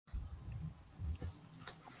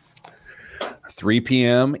3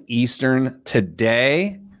 p.m. Eastern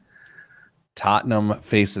today. Tottenham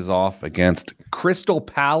faces off against Crystal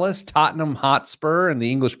Palace. Tottenham Hotspur in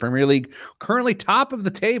the English Premier League, currently top of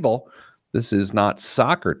the table. This is not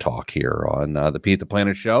soccer talk here on the Pete the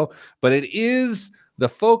Planner Show, but it is the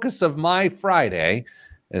focus of my Friday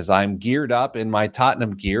as I'm geared up in my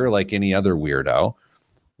Tottenham gear like any other weirdo.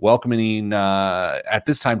 Welcoming at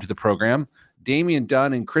this time to the program, Damian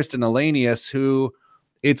Dunn and Kristen Elanius, who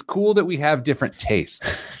it's cool that we have different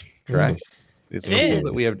tastes, correct? It's cool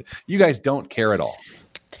that we have. You guys don't care at all.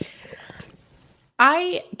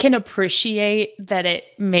 I can appreciate that it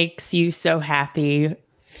makes you so happy,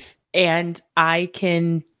 and I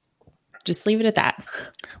can just leave it at that.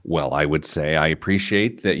 Well, I would say I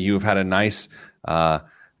appreciate that you've had a nice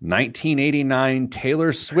 1989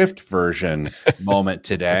 Taylor Swift version moment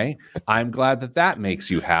today. I'm glad that that makes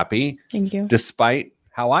you happy. Thank you. Despite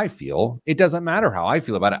how I feel, it doesn't matter how I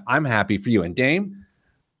feel about it. I'm happy for you. And Dame,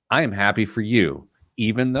 I am happy for you,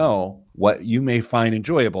 even though what you may find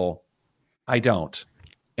enjoyable, I don't.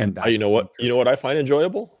 And you know what? You know what I find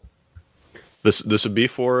enjoyable? This would be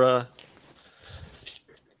for.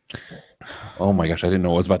 Oh my gosh! I didn't know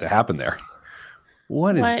what was about to happen there.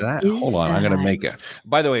 What is that? Hold on, I'm going to make it.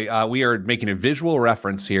 By the way, we are making a visual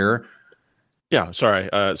reference here. Yeah, sorry,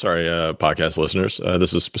 podcast listeners.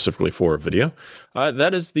 This is specifically for video.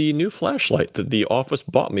 That is the new flashlight that the office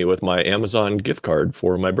bought me with my Amazon gift card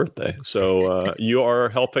for my birthday. So you are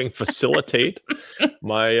helping facilitate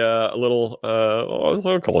my little,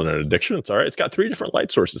 I'll call it an addiction. It's all right. It's got 3 different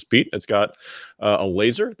light sources, Pete. It's got a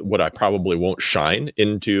laser, what I probably won't shine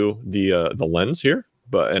into the lens here.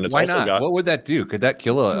 And it's Why also not? What would that do? Could that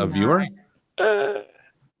kill a viewer?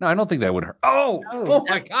 No, I don't think that would hurt. Oh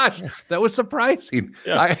my gosh. That was surprising.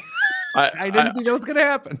 Yeah. I didn't think that was going to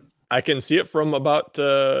happen. I can see it from about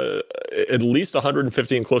at least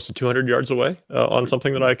 150 and close to 200 yards away on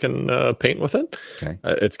something that I can paint with it. Okay.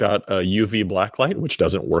 It's got a UV blacklight, which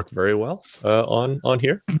doesn't work very well on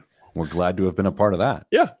here. We're glad to have been a part of that.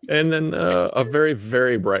 Yeah. And then a very,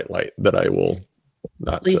 very bright light that I will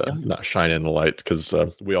not shine in the light because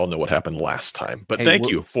we all know what happened last time. But thank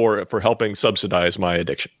you for helping subsidize my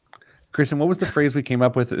addiction. Kristen, what was the phrase we came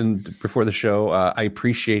up with before the show? I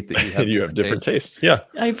appreciate that you have different tastes. Yeah.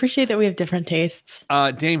 I appreciate that we have different tastes.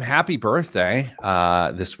 Dame, happy birthday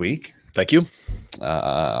this week. Thank you.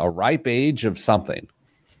 A ripe age of something,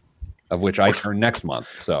 of which I turn next month.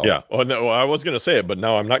 So yeah. Oh, no, I was going to say it, but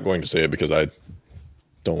now I'm not going to say it because I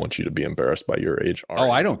don't want you to be embarrassed by your age.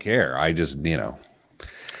 I don't care. I just,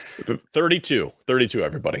 32,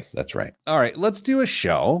 everybody. That's right. All right. Let's do a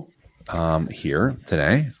show here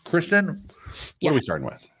today. Kristen, what are we starting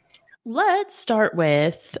with? Let's start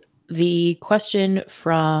with the question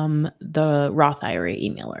from the Roth IRA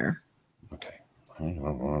emailer. Okay.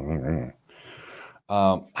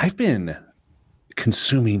 I've been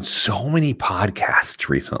consuming so many podcasts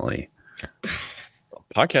recently.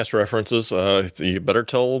 Podcast references. You better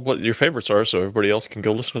tell what your favorites are so everybody else can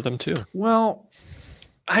go listen to them too. Well,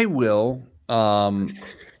 I will.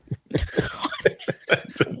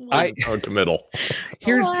 Committal.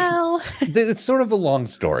 It's sort of a long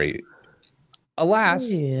story. Alas,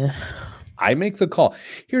 I make the call.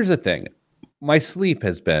 Here's the thing. My sleep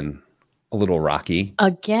has been a little rocky.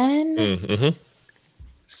 Again? Mm-hmm.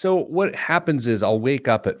 So what happens is I'll wake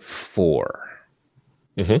up at 4.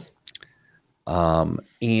 Mm-hmm.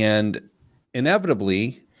 And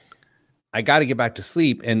inevitably, I got to get back to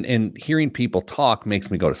sleep. And hearing people talk makes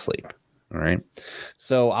me go to sleep. All right.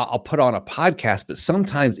 So I'll put on a podcast, but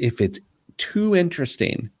sometimes if it's too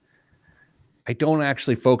interesting, I don't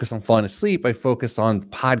actually focus on falling asleep. I focus on the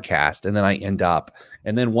podcast, and then I end up.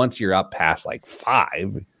 And then once you're up past like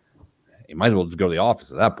 5, you might as well just go to the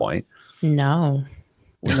office at that point. No.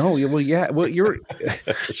 Well, yeah. Well, you're.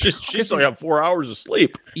 she's only got 4 hours of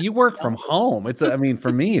sleep. You work from home.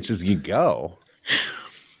 For me, it's just you go.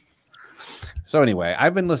 So anyway,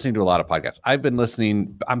 I've been listening to a lot of podcasts. I'm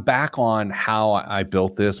back on How I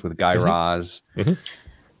Built This with Guy Raz. Mm-hmm.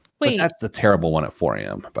 But that's the terrible one at 4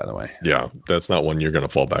 a.m., by the way. Yeah, that's not one you're going to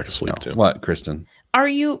fall back asleep to. What, Kristen? Are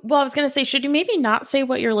you? Well, I was going to say, should you maybe not say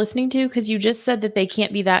what you're listening to? Because you just said that they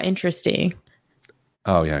can't be that interesting.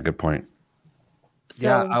 Oh, yeah, good point.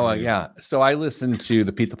 Yeah. So I listened to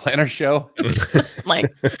the Pete the Planner Show.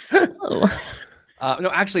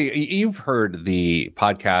 No, actually, you've heard the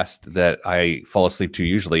podcast that I fall asleep to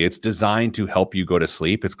usually. It's designed to help you go to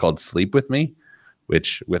sleep. It's called Sleep With Me,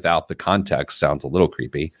 which without the context sounds a little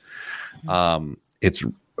creepy. Can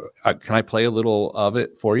I play a little of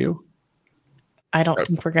it for you? I don't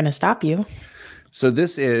think we're going to stop you. So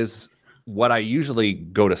this is what I usually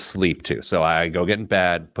go to sleep to. So I go get in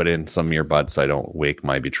bed, put in some earbuds so I don't wake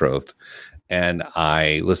my betrothed, and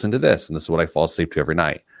I listen to this, and this is what I fall asleep to every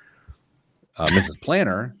night. Mrs.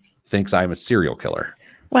 Planner thinks I'm a serial killer.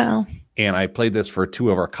 Well, and I played this for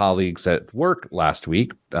two of our colleagues at work last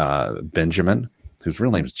week, Benjamin, whose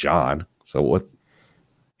real name's John. So what,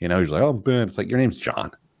 he's like, oh, Ben. It's like, your name's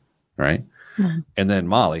John, right? Mm-hmm. And then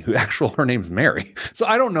Molly, her name's Mary. So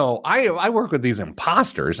I don't know. I work with these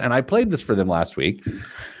imposters, and I played this for them last week.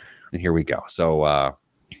 And here we go. So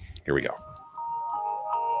here we go.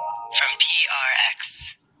 From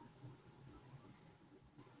PRX.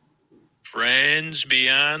 Friends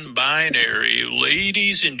beyond binary,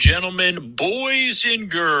 ladies and gentlemen, boys and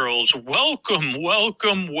girls, welcome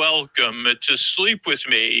to Sleep With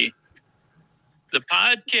Me, the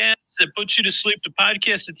podcast that puts you to sleep, the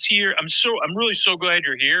podcast that's here. I'm really so glad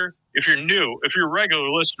you're here. If you're new, if you're a regular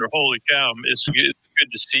listener, holy cow, it's good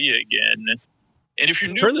to see you again. And if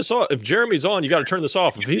you're new, turn this off. If Jeremy's on, you got to turn this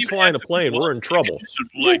off. If he's flying a plane, we're in trouble.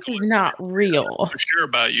 This is not real. I'm sure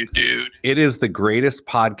about you, dude. It is the greatest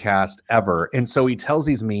podcast ever. And so he tells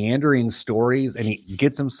these meandering stories and he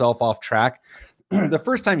gets himself off track. The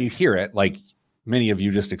first time you hear it, like many of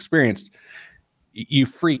you just experienced, you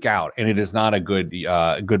freak out, and it is not a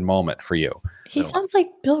good moment for you. He sounds like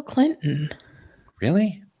Bill Clinton.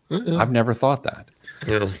 Really? I've never thought that.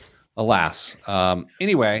 Yeah. Alas.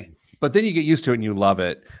 Anyway, but then you get used to it and you love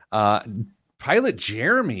it. Pilot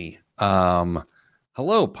Jeremy.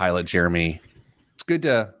 Hello, Pilot Jeremy. It's good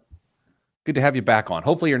to have you back on.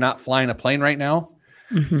 Hopefully you're not flying a plane right now.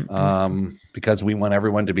 Mm-hmm. Because we want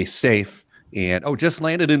everyone to be safe. And just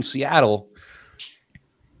landed in Seattle.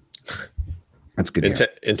 That's good.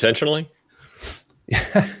 Intentionally?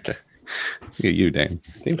 You, Dame.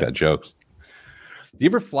 Dame's got jokes. Do you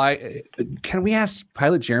ever fly? Can we ask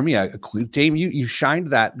Pilot Jeremy? Dame, you shined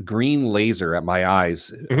that green laser at my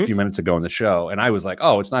eyes a few minutes ago in the show, and I was like,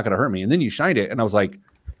 "Oh, it's not going to hurt me." And then you shined it, and I was like,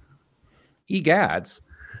 "Egads."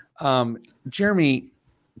 Jeremy,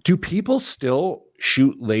 do people still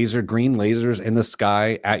shoot green lasers in the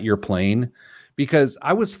sky at your plane? Because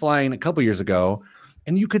I was flying a couple years ago,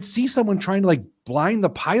 and you could see someone trying to blind the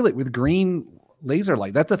pilot with green laser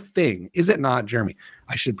light. That's a thing, is it not, Jeremy?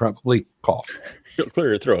 I should probably cough. Clear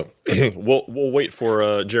your throat. We'll wait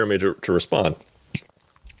for Jeremy to respond.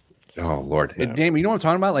 Oh Lord, Jamie, you know what I'm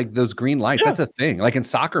talking about? Like those green lights. Yeah. That's a thing. Like in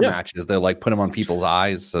soccer matches, they put them on people's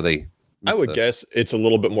eyes so they. I would guess it's a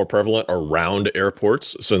little bit more prevalent around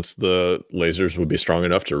airports, since the lasers would be strong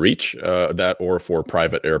enough to reach that, or for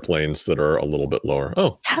private airplanes that are a little bit lower.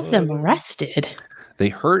 Have them arrested. They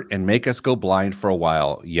hurt and make us go blind for a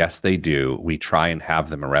while. Yes, they do. We try and have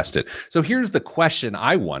them arrested. So here's the question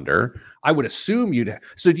I wonder. I would assume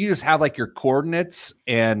so do you just have your coordinates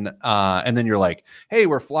and then you're like, hey,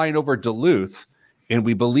 we're flying over Duluth and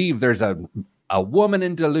we believe there's a woman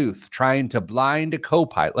in Duluth trying to blind a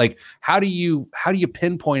co-pilot. How do you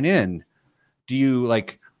pinpoint in? Do you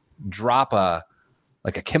drop a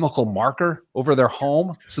chemical marker over their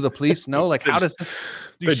home so the police know? How does this?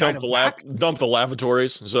 They dump the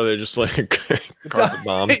lavatories, so they just carpet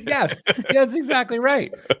bomb. Yes, that's exactly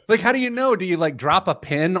right. How do you know? Do you drop a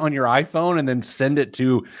pin on your iPhone and then send it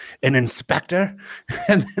to an inspector,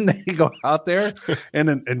 and then they go out there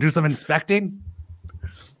and do some inspecting?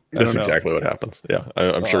 That's exactly what happens. Yeah,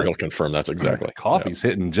 I'm sure he'll confirm that's exactly. Coffee's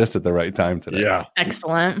hitting just at the right time today. Yeah,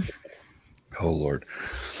 excellent. Oh Lord.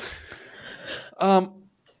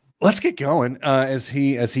 Let's get going as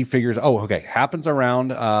he figures. Oh, okay. Happens around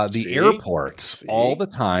the airports all the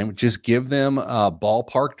time. Just give them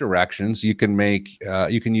ballpark directions. You can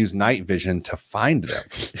use night vision to find them.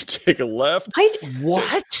 Take a left.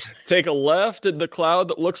 Take a left in the cloud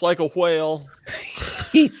that looks like a whale.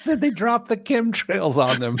 He said they dropped the chemtrails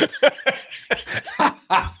on them.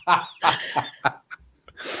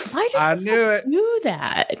 Why did I do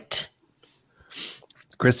that?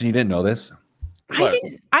 Kristen, you didn't know this?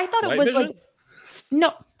 I thought it was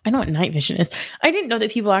no, I know what night vision is. I didn't know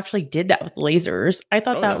that people actually did that with lasers. I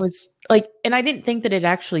thought that was and I didn't think that it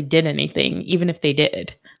actually did anything, even if they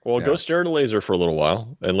did. Well, go stare at a laser for a little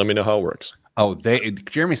while and let me know how it works. Oh,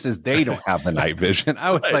 Jeremy says they don't have the night vision.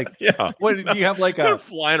 I was what do you have They're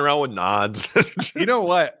flying around with nods. You know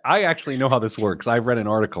what? I actually know how this works. I've read an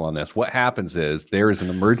article on this. What happens is there is an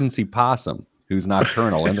emergency possum who's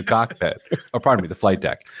nocturnal in the cockpit, the flight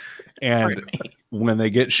deck. And when they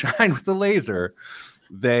get shined with the laser,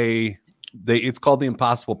 it's called the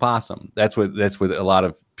impossible possum. That's what a lot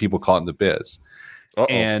of people call it in the biz. Uh-oh.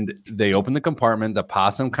 And they open the compartment, the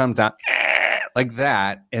possum comes out like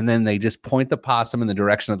that, and then they just point the possum in the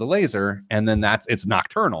direction of the laser, and then it's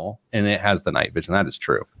nocturnal and it has the night vision. That is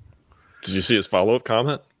true. Did you see his follow-up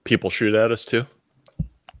comment? People shoot at us too.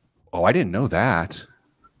 Oh, I didn't know that.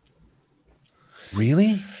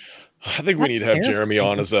 Really? I think we need to have Jeremy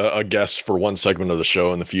on as a guest for one segment of the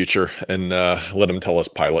show in the future and let him tell us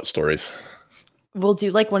pilot stories. We'll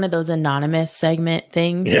do like one of those anonymous segment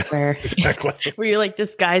things where you like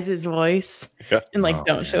disguise his voice and like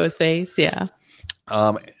don't show his face. Yeah.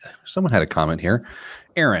 Someone had a comment here.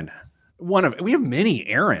 Aaron, we have many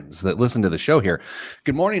Aarons that listen to the show here.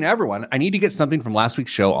 Good morning, everyone. I need to get something from last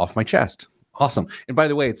week's show off my chest. Awesome. And by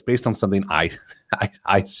the way, it's based on something I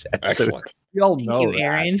said. Excellent. So we all know Thank you,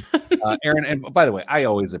 Aaron. Aaron, and by the way, I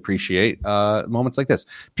always appreciate moments like this.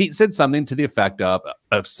 Pete said something to the effect of,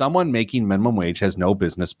 if someone making minimum wage has no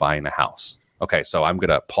business buying a house. Okay, so I'm going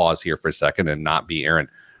to pause here for a second and not be Aaron.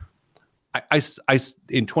 I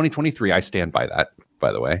in 2023, I stand by that,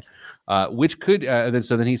 by the way, which could,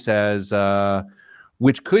 so then he says,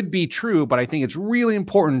 which could be true, but I think it's really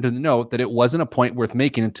important to note that it wasn't a point worth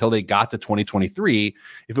making until they got to 2023.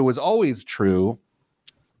 If it was always true,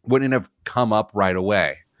 wouldn't have come up right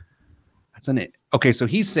away. Okay, so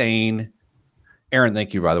he's saying, Aaron,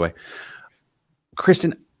 thank you, by the way.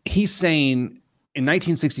 Kristen, he's saying in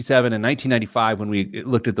 1967 and 1995, when we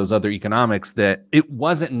looked at those other economics, that it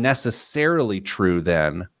wasn't necessarily true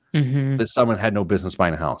then that someone had no business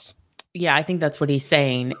buying a house. Yeah, I think that's what he's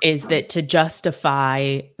saying, is that to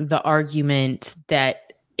justify the argument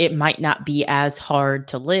that it might not be as hard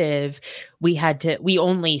to live, we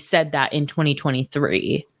only said that in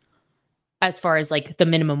 2023. As far as like the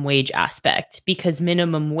minimum wage aspect, because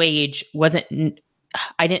minimum wage wasn't,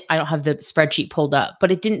 I don't have the spreadsheet pulled up,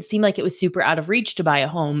 but it didn't seem like it was super out of reach to buy a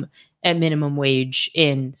home at minimum wage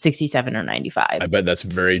in 67 or 95. I bet that's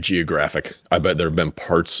very geographic. I bet there have been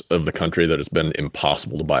parts of the country that it's been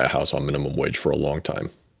impossible to buy a house on minimum wage for a long time.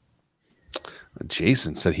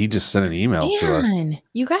 Jason said he just sent an email to us.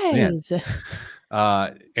 You guys.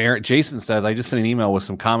 Aaron, Jason says, I just sent an email with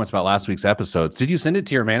some comments about last week's episodes. Did you send it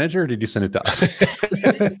to your manager or did you send it to us?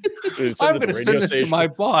 I'm going to send this to my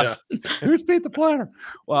boss. Yeah. Who's Pete the Planner?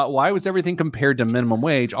 Well, why was everything compared to minimum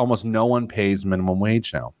wage? Almost no one pays minimum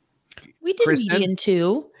wage now. We did median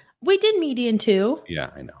too.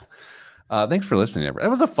 Yeah, I know. Thanks for listening. That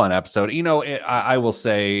was a fun episode. You know, I will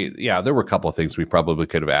say, yeah, there were a couple of things we probably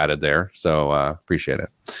could have added there. So appreciate it.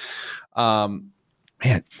 Man,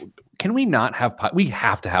 can we not have? We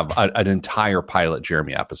have to have an entire Pilot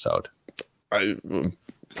Jeremy episode. I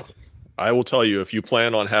will tell you, if you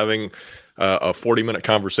plan on having a 40-minute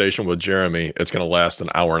conversation with Jeremy, it's going to last an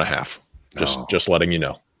hour and a half. Just letting you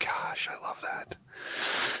know. Gosh, I love that.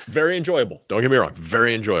 Very enjoyable. Don't get me wrong.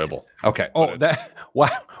 Very enjoyable. Okay. Oh, that. Wow.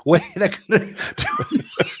 Wait, that could have.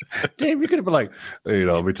 Dave, you could have been like, hey,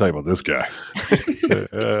 let me tell you about this guy.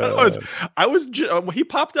 He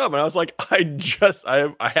popped up and I was like, I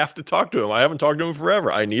have to talk to him. I haven't talked to him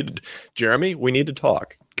forever. Jeremy, we need to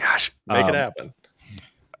talk. Gosh. Make it happen.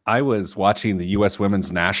 I was watching the U.S.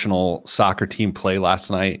 women's national soccer team play last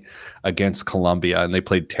night against Colombia, and they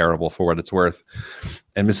played terrible for what it's worth.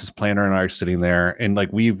 And Mrs. Planner and I are sitting there, and like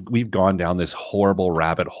we've gone down this horrible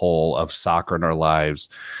rabbit hole of soccer in our lives.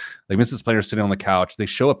 Like Mrs. Planner sitting on the couch, they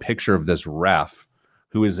show a picture of this ref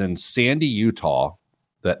who is in Sandy, Utah,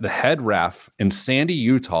 the head ref in Sandy,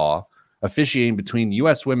 Utah, officiating between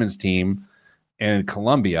U.S. women's team and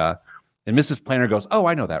Colombia. And Mrs. Planner goes, "Oh,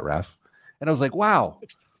 I know that ref." And I was like, wow.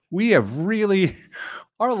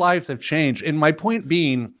 Our lives have changed. And my point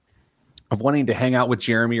being of wanting to hang out with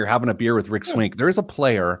Jeremy or having a beer with Rick Swink, there is a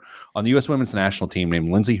player on the U.S. women's national team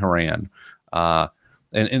named Lindsey Horan. And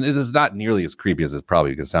it is not nearly as creepy as it's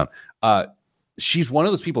probably going to sound. She's one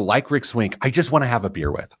of those people like Rick Swink I just want to have a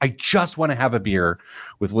beer with. I just want to have a beer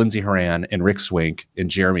with Lindsey Horan and Rick Swink and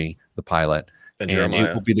Jeremy, the pilot. And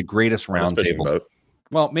it will be the greatest round table.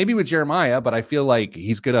 Well, maybe with Jeremiah, but I feel like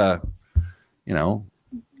he's going to,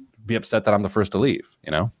 be upset that I'm the first to leave,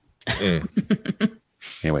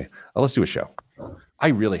 Anyway, let's do a show. I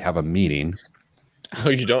really have a meeting. Oh,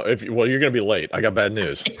 you don't? You're going to be late. I got bad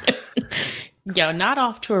news. Yo, not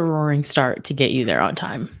off to a roaring start to get you there on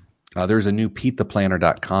time. There's a new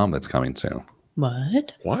PeteThePlanner.com that's coming soon.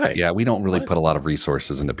 What? Why? Yeah, we don't really put a lot of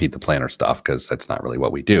resources into Pete the Planner stuff because that's not really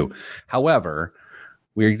what we do. However,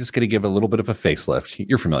 we're just going to give a little bit of a facelift.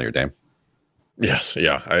 You're familiar, Dave. Yes,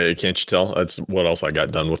 yeah. Can't you tell? That's what else I got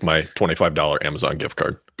done with my $25 Amazon gift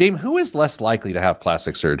card. Dame, who is less likely to have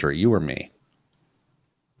plastic surgery, you or me?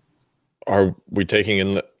 Are we taking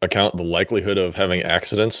into account the likelihood of having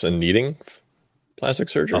accidents and needing plastic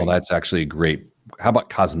surgery? Oh, that's actually great. How about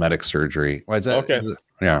cosmetic surgery? Why is that? Okay.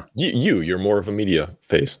 Yeah. You're more of a media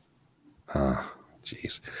face.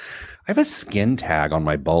 Jeez. I have a skin tag on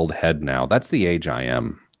my bald head now. That's the age I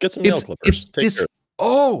am. Get some nail clippers. Take care.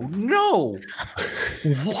 Oh no!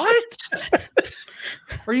 What?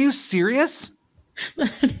 Are you serious?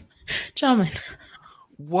 Gentlemen.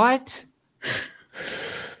 What?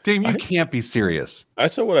 Dame, you can't be serious. I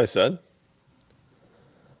said what I said.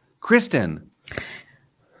 Kristen.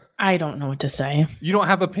 I don't know what to say. You don't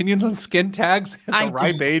have opinions on skin tags at the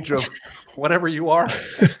ripe age of whatever you are?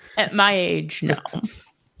 At my age, no.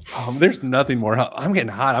 There's nothing more. I'm getting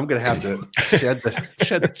hot. I'm going to have to shed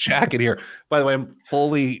the jacket here. By the way, I'm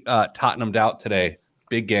fully Tottenham'd out today.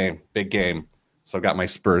 Big game. So I got my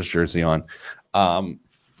Spurs jersey on.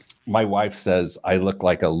 My wife says I look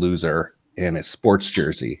like a loser in a sports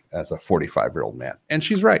jersey as a 45-year-old man. And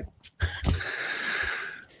she's right.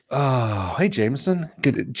 Oh, hey, Jameson.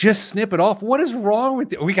 Just snip it off. What is wrong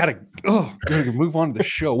with you? We got to move on to the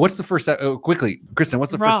show. What's the first quickly, Kristen,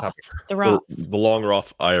 what's the first topic? The Roth. The long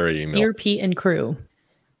Roth IRA email. Dear Pete and crew.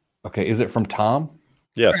 Okay. Is it from Tom?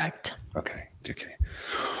 Yes. Correct. Okay.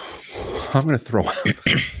 I'm going to throw up.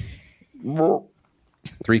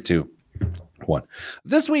 3, 2, 1.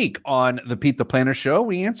 This week on the Pete the Planner Show,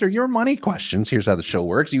 we answer your money questions. Here's how the show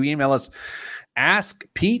works. You email us,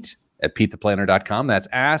 askpete@PeteThePlanner.com. That's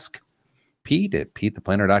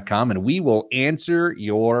askpete@PeteThePlanner.com, and we will answer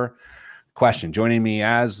your question. Joining me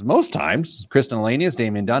as most times, Kristen Elanius,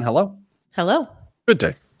 Damian Dunn. Hello. Hello. Good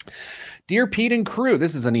day. Dear Pete and crew,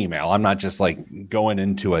 this is an email. I'm not just like going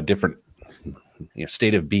into a different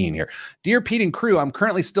state of being here. Dear Pete and crew, I'm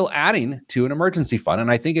currently still adding to an emergency fund, and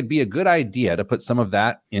I think it'd be a good idea to put some of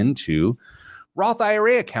that into Roth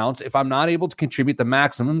IRA accounts if I'm not able to contribute the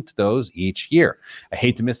maximum to those each year. I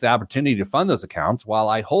hate to miss the opportunity to fund those accounts while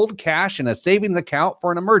I hold cash in a savings account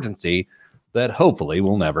for an emergency that hopefully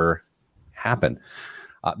will never happen.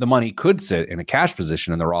 The money could sit in a cash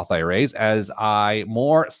position in the Roth IRAs as I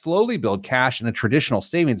more slowly build cash in a traditional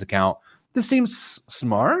savings account. This seems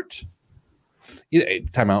smart.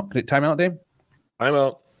 Time out, Dave? I'm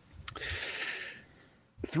out.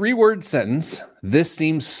 3-word sentence. This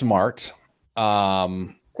seems smart.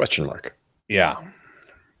 Question mark. Yeah.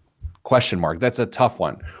 Question mark. That's a tough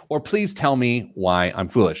one. Or please tell me why I'm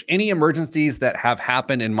foolish. Any emergencies that have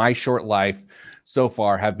happened in my short life so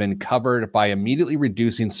far have been covered by immediately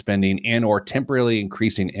reducing spending and or temporarily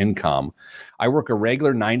increasing income. I work a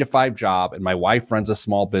regular 9-to-5 job, and my wife runs a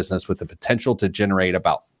small business with the potential to generate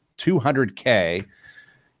about $200K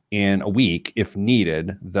in a week if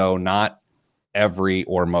needed, though not every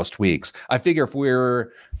or most weeks. I figure if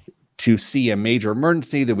we're to see a major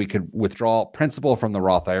emergency that we could withdraw principal from the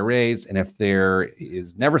Roth IRAs. And if there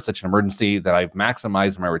is never such an emergency, that I've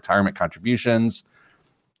maximized my retirement contributions.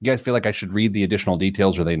 You guys feel like I should read the additional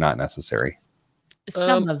details, or are they not necessary?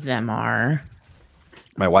 Some of them are.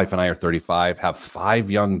 My wife and I are 35, have 5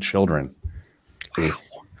 young children.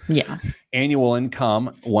 Yeah. Annual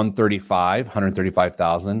income,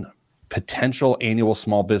 $135,000. Potential annual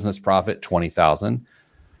small business profit, $20,000.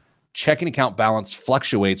 Checking account balance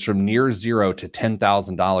fluctuates from near zero to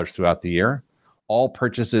 $10,000 throughout the year. All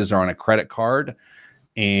purchases are on a credit card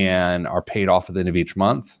and are paid off at the end of each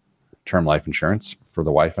month. Term life insurance for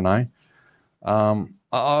the wife and I.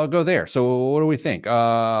 I'll go there. So what do we think?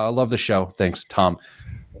 Love the show. Thanks, Tom.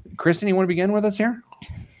 Kristen, you want to begin with us here?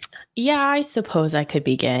 Yeah, I suppose I could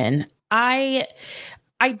begin. I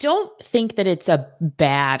don't think that it's a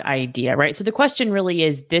bad idea, right? So the question really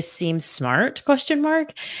is, this seems smart, ? I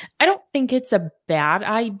don't think it's a bad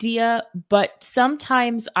idea, but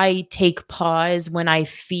sometimes I take pause when I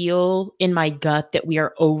feel in my gut that we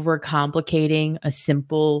are overcomplicating a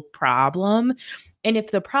simple problem. And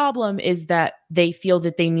if the problem is that they feel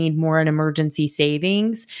that they need more in emergency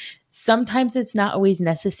savings, sometimes it's not always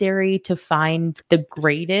necessary to find the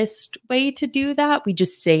greatest way to do that. We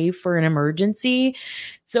just save for an emergency.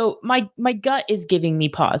 So my gut is giving me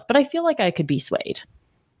pause, but I feel like I could be swayed.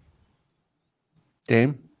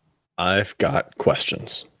 Dame? I've got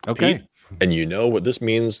questions. Okay. Pete, and you know what this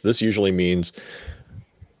means? This usually means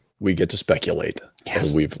we get to speculate. Yes.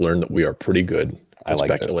 And we've learned that we are pretty good at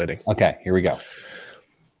speculating. This. Okay, here we go.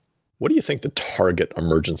 What do you think the target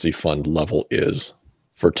emergency fund level is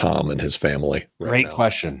for Tom and his family? Great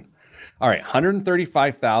question. All right,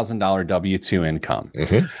 $135,000 W-2 income.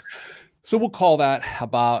 Mm-hmm. So we'll call that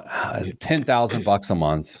about $10,000 a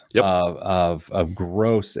month of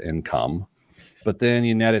gross income. But then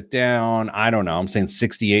you net it down. I don't know. I'm saying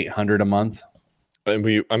 $6,800 a month. And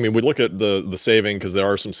we look at the saving, because there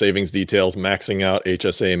are some savings details: maxing out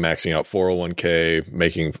HSA, maxing out 401k,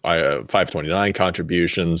 making 529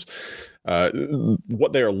 contributions.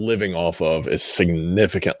 What they are living off of is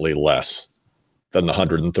significantly less than the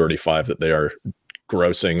 135 that they are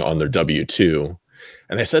grossing on their W-2.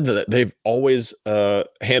 And they said that they've always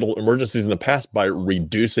handled emergencies in the past by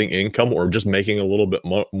reducing income or just making a little bit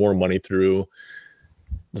more money through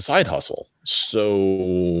the side hustle.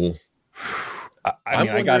 So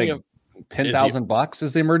I got $10,000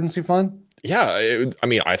 as the emergency fund. Yeah,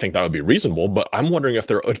 I think that would be reasonable, but I'm wondering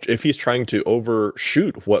if he's trying to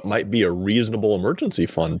overshoot what might be a reasonable emergency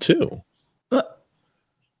fund too.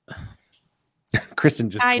 Kristen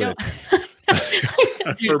just I don't.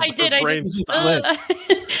 I did. I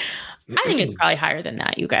think it's probably higher than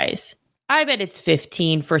that, you guys. I bet it's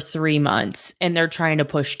 15 for 3 months, and they're trying to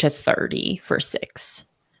push to 30 for 6.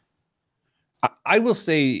 I will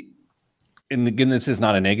say, and again, this is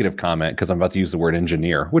not a negative comment because I'm about to use the word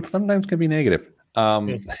engineer, which sometimes can be negative. By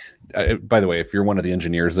the way, if you're one of the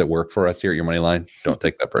engineers that work for us here at Your Money Line, don't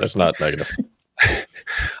take that personally. That's not negative.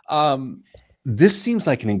 This seems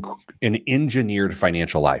like an engineered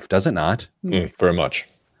financial life, does it not? Very much.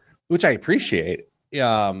 Which I appreciate.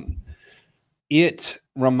 It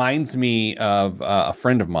reminds me of a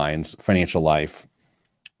friend of mine's financial life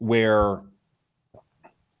where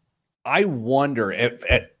I wonder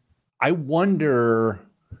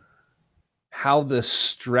how the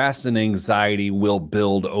stress and anxiety will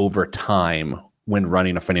build over time when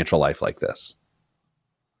running a financial life like this.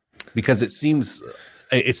 Because it seems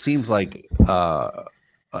like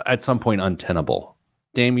at some point untenable.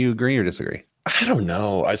 Dame, you agree or disagree? I don't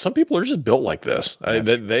know. Some people are just built like this.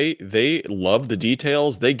 They love the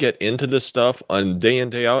details. They get into this stuff on day in,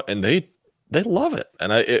 day out, and they love it.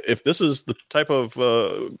 And if this is the type of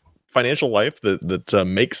financial life that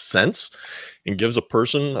makes sense and gives a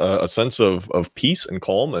person a sense of peace and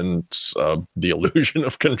calm and the illusion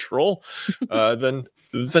of control,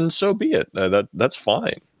 then so be it. That's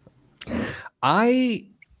fine. I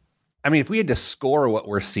mean, if we had to score what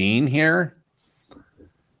we're seeing here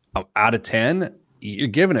out of 10, you're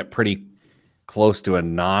giving it pretty close to a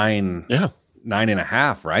 9,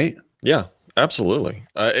 9.5, right? Yeah, absolutely.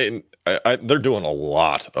 They're doing a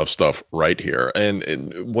lot of stuff right here.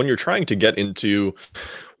 And when you're trying to get into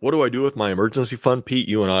what do I do with my emergency fund, Pete,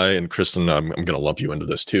 you and I and Kristen, I'm going to lump you into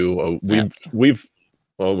this too. You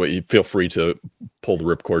feel free to pull the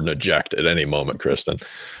ripcord and eject at any moment, Kristen.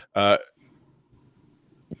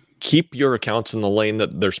 Keep your accounts in the lane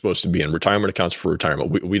that they're supposed to be in. Retirement accounts for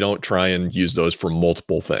retirement. We don't try and use those for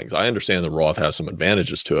multiple things. I understand the Roth has some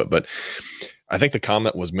advantages to it, but I think the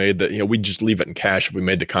comment was made that we just leave it in cash if we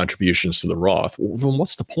made the contributions to the Roth. Well, then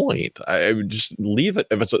what's the point? I would just leave it.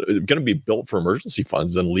 If it's going to be built for emergency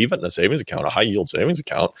funds, then leave it in a savings account, a high yield savings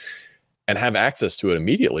account, and have access to it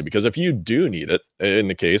immediately. Because if you do need it, in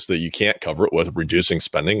the case that you can't cover it with reducing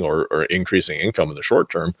spending or increasing income in the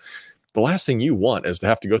short term, the last thing you want is to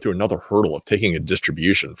have to go through another hurdle of taking a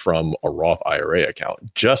distribution from a Roth IRA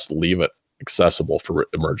account. Just leave it accessible for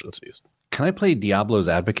emergencies. Can I play Diablo's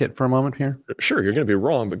advocate for a moment here? Sure, you're going to be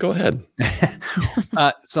wrong, but go ahead.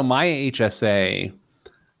 So my HSA,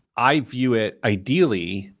 I view it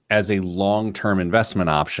ideally as a long-term investment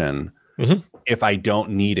option if I don't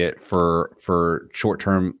need it for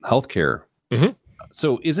short-term healthcare.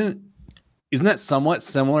 So isn't that somewhat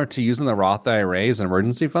similar to using the Roth IRA as an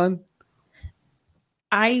emergency fund?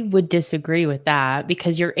 I would disagree with that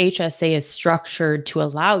because your HSA is structured to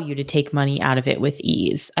allow you to take money out of it with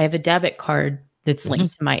ease. I have a debit card that's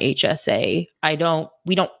linked to my HSA. You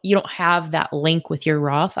don't have that link with your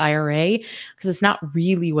Roth IRA because it's not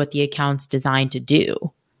really what the account's designed to do.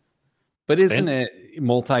 But isn't it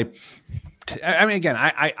I mean, again,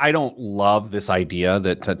 I don't love this idea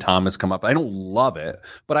that Tom has come up. I don't love it,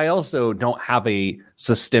 but I also don't have a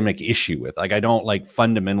systemic issue with. I don't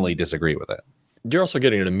fundamentally disagree with it. You're also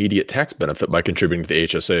getting an immediate tax benefit by contributing to the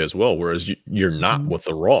HSA as well, whereas you're not with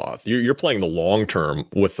the Roth. You're playing the long term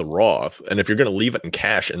with the Roth, and if you're going to leave it in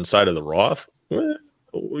cash inside of the Roth,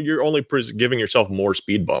 you're only giving yourself more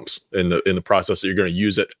speed bumps in the process that you're going to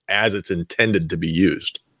use it as it's intended to be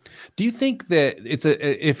used. Do you think that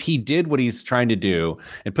if he did what he's trying to do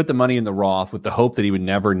and put the money in the Roth with the hope that he would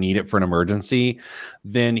never need it for an emergency,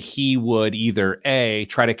 then he would either A,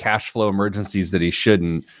 try to cash flow emergencies that he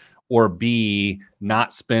shouldn't, or B,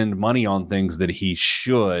 not spend money on things that he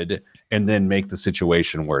should and then make the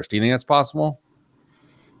situation worse? Do you think that's possible?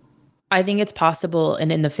 I think it's possible.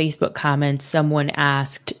 And in the Facebook comments, someone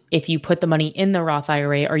asked, if you put the money in the Roth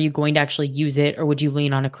IRA, are you going to actually use it, or would you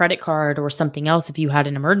lean on a credit card or something else if you had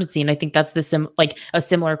an emergency? And I think that's a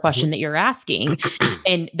similar question that you're asking.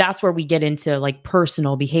 And that's where we get into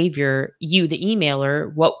personal behavior. You, the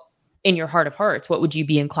emailer, what in your heart of hearts, what would you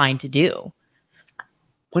be inclined to do?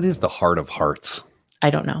 What is the heart of hearts? I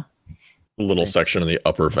don't know. A little section in the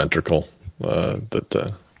upper ventricle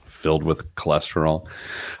filled with cholesterol.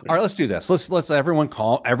 All right, let's do this. Let's everyone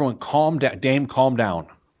calm down. Dame, calm down.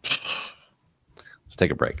 Let's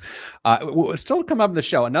take a break. Still come up in the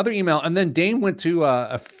show. Another email, and then Dame went to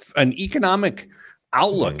an economic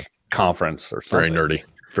outlook conference or something. Very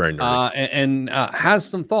nerdy. And has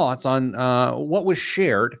some thoughts on what was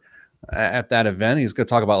shared at that event. He's going to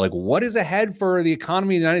talk about like what is ahead for the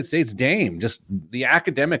economy of the United States. Dame, just the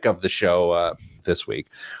academic of the show this week.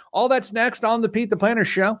 All that's next on the Pete the Planner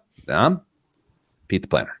Show. Pete the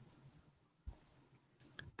Planner.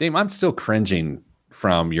 Dame, I'm still cringing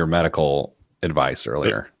from your medical advice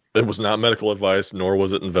earlier. It was not medical advice, nor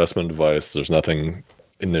was it investment advice. There's nothing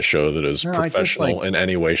in this show that is professional in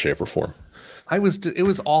any way, shape, or form. It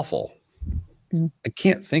was awful. I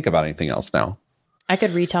can't think about anything else now. I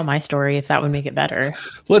could retell my story if that would make it better.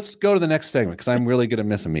 Let's go to the next segment because I'm really going to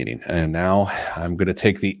miss a meeting. And now I'm going to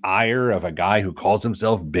take the ire of a guy who calls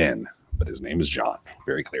himself Ben, but his name is John,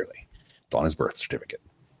 very clearly. It's on his birth certificate.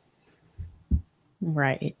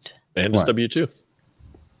 Right. And his W-2.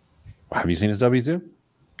 Have you seen his W-2?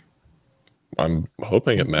 I'm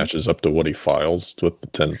hoping it matches up to what he files with the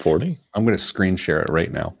 1040. I'm going to screen share it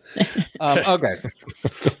right now. Okay.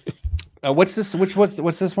 What's this?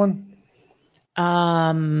 What's this one?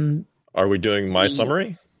 Are we doing my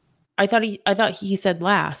summary? I thought he said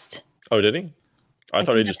last. Oh, did he? I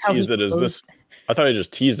thought he just teased it as this. I thought he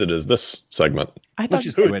just teased it as this segment. Let's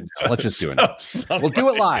just do it. Let's just do it. We'll do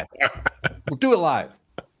it live. We'll do it live.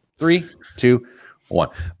 3, 2, 1.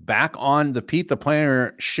 Back on the Pete the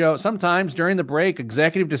Planner Show. Sometimes during the break,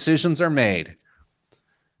 executive decisions are made.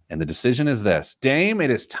 And the decision is this. Dame, it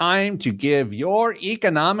is time to give your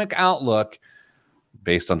economic outlook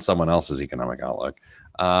based on someone else's economic outlook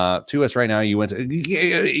to us right now. You went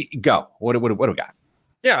to go. What do we got?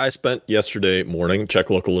 Yeah, I spent yesterday morning, check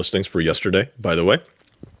local listings for yesterday, by the way,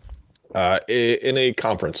 in a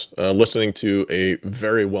conference, listening to a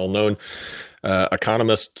very well-known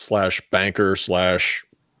economist / banker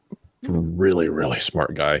 / really, really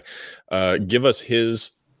smart guy give us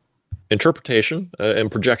his interpretation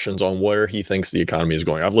and projections on where he thinks the economy is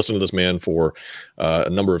going. I've listened to this man for a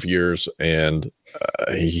number of years, and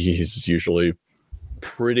he's usually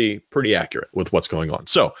pretty accurate with what's going on.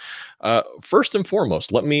 So first and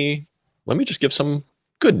foremost, let me just give some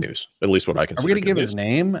good news, at least what I can. Are we going to give his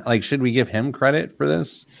name? Like, should we give him credit for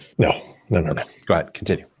this? No. Go ahead,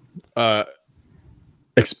 continue.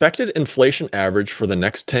 Expected inflation average for the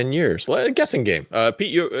next 10 years. Guessing game.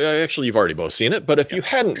 Pete, you've already both seen it, but if you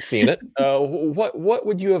hadn't seen it, what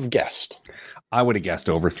would you have guessed? I would have guessed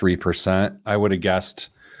over 3%. I would have guessed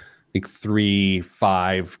like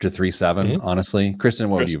 3.5 to 3.7. Honestly, Kristen,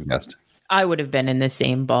 what would you have guessed? I would have been in the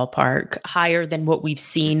same ballpark, higher than what we've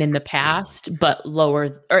seen in the past, but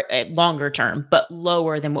lower or longer term, but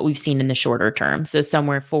lower than what we've seen in the shorter term. So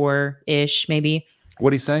somewhere 4-ish, maybe.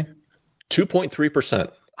 What do you say? 2.3%.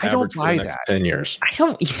 I don't buy that. 10 years. I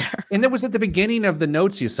don't either. And that was at the beginning of the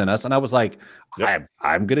notes you sent us, and I was like, yep.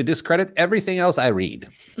 I'm going to discredit everything else I read.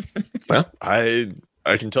 Well,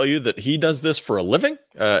 I can tell you that he does this for a living.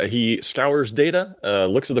 He scours data,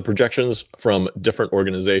 looks at the projections from different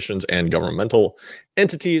organizations and governmental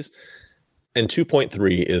entities, and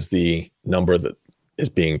 2.3 is the number that is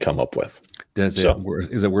being come up with. Is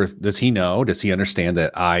it worth? Does he know? Does he understand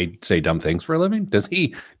that I say dumb things for a living? Has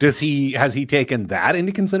he taken that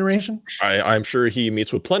into consideration? I'm sure he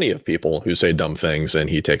meets with plenty of people who say dumb things, and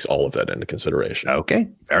he takes all of that into consideration. Okay,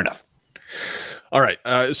 fair enough. All right.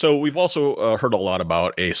 So we've also heard a lot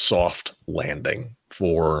about a soft landing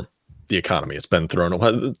for the economy. It's been thrown.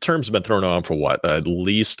 The term's been thrown on for what? At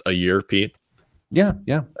least a year, Pete? Yeah.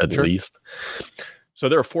 At least. So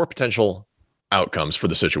there are 4 potential outcomes for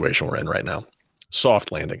the situation we're in right now. Soft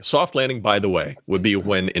landing. Soft landing, by the way, would be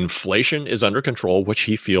when inflation is under control, which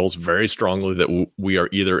he feels very strongly that we are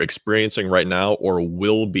either experiencing right now or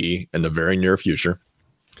will be in the very near future,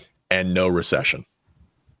 and no recession.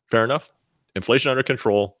 Fair enough? Inflation under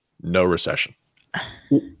control, no recession.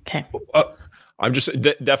 Okay. I'm just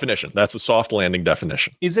definition. That's a soft landing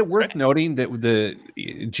definition. Is it worth noting that the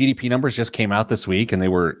GDP numbers just came out this week and they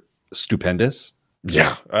were stupendous?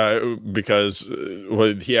 Yeah, because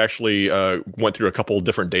he actually went through a couple of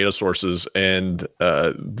different data sources, and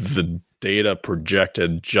the data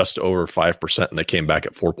projected just over 5%, and they came back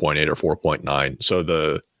at 4.8 or 4.9. So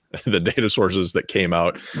the data sources that came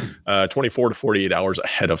out 24 to 48 hours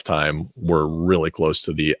ahead of time were really close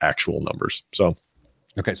to the actual numbers. So,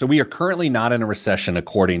 okay, so we are currently not in a recession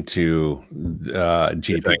according to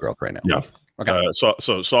GDP growth right now. Yeah. Okay.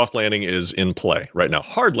 So soft landing is in play right now.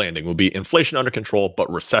 Hard landing will be inflation under control, but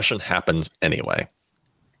recession happens anyway.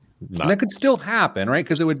 And that could still happen, right?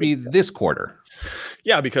 Because it would be this quarter.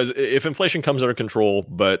 Yeah, because if inflation comes under control,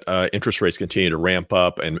 but interest rates continue to ramp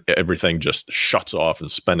up and everything just shuts off and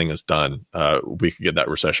spending is done, we could get that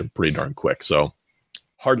recession pretty darn quick. So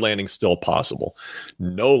hard landing still possible.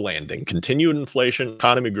 No landing, continued inflation,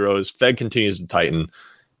 economy grows, Fed continues to tighten,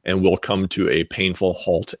 and we'll come to a painful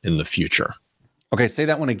halt in the future. Okay, say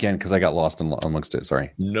that one again because I got lost amongst it.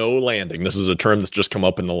 Sorry. No landing. This is a term that's just come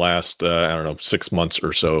up in the last, 6 months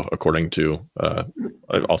or so, according to,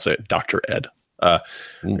 I'll say it, Dr. Ed.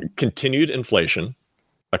 Continued inflation,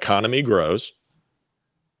 economy grows,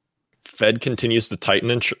 Fed continues to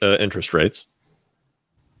tighten interest rates,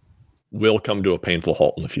 will come to a painful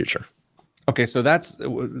halt in the future. Okay, so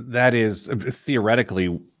that is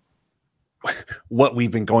theoretically what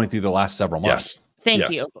we've been going through the last several months. Yes.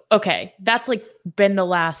 Thank you. Okay. That's like been the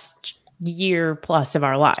last year plus of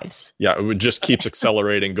our lives. Yeah, it just keeps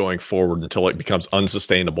accelerating going forward until it becomes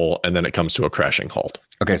unsustainable and then it comes to a crashing halt.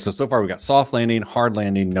 Okay, so far we got soft landing, hard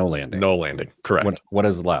landing, no landing. No landing, correct. What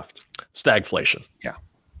is left? Stagflation. Yeah.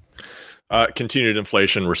 Continued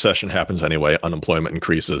inflation, recession happens anyway, unemployment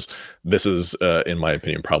increases. This is, in my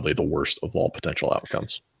opinion, probably the worst of all potential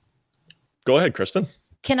outcomes. Go ahead, Kristen.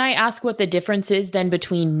 Can I ask what the difference is then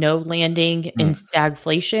between no landing and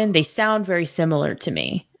stagflation? They sound very similar to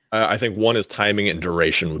me. I think one is timing and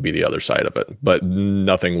duration would be the other side of it, but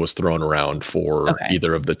nothing was thrown around for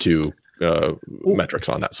either of the two metrics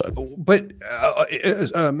on that side. But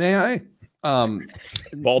may I?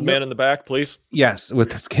 Bald man in the back, please. Yes,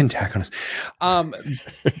 with the skin tack on us.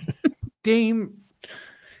 Dame,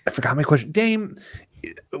 I forgot my question. Dame,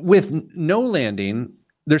 with no landing,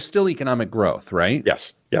 there's still economic growth, right?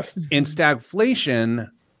 Yes. In stagflation,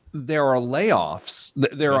 there are layoffs.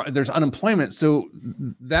 There's unemployment. So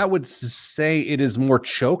that would say it is more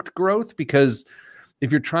choked growth, because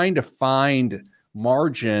if you're trying to find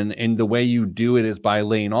margin and the way you do it is by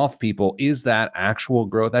laying off people, is that actual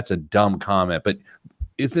growth? That's a dumb comment, but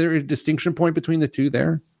is there a distinction point between the two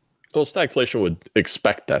there? Well, stagflation would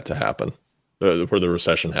expect that to happen, where the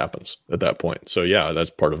recession happens at that point. So yeah,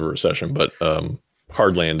 that's part of a recession, but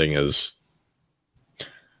hard landing is,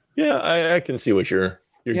 I can see what you're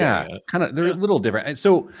getting at. Kind of, they're a little different. And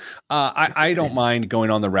so I don't mind going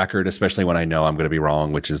on the record, especially when I know I'm going to be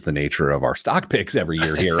wrong, which is the nature of our stock picks every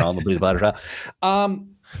year here on the Blue Bladder Show.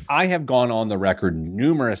 I have gone on the record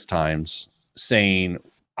numerous times saying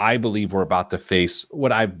I believe we're about to face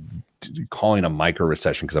what I'm calling a micro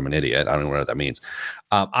recession because I'm an idiot. I don't know what that means.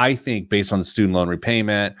 I think based on the student loan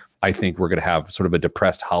repayment, I think we're going to have sort of a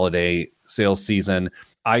depressed holiday sales season.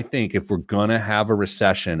 I think if we're going to have a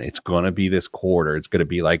recession, it's going to be this quarter. It's going to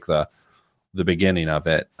be like the beginning of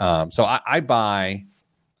it. So I buy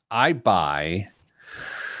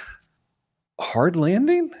hard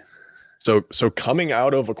landing. So coming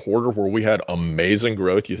out of a quarter where we had amazing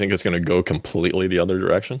growth, you think it's going to go completely the other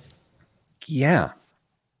direction? Yeah.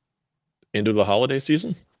 Into the holiday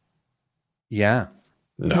season? Yeah.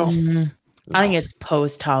 No. I think it's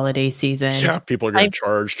post-holiday season. Yeah, people are going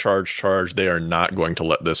to charge. They are not going to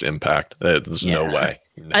let this impact. There's no way.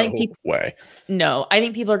 Way. No, I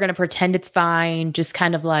think people are going to pretend it's fine. Just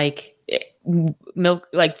kind of like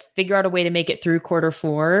figure out a way to make it through quarter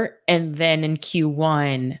 4. And then in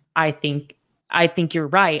Q1, I think you're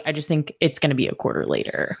right. I just think it's going to be a quarter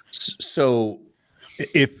later. So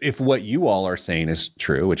if what you all are saying is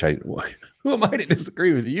true, which who am I to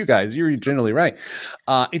disagree with you guys? You're generally right.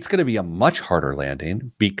 It's going to be a much harder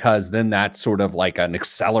landing, because then that's sort of like an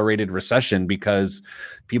accelerated recession, because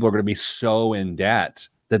people are going to be so in debt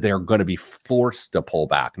that they're going to be forced to pull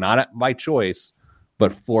back, not by choice,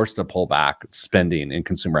 but forced to pull back spending and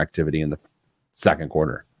consumer activity in the second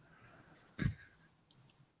quarter.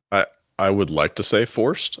 I would like to say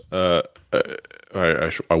forced. I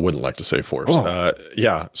wouldn't like to say forced.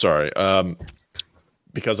 Sorry.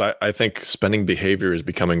 Because I think spending behavior is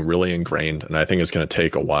becoming really ingrained, and I think it's going to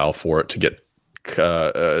take a while for it to get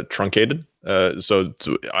truncated. So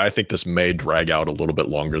I think this may drag out a little bit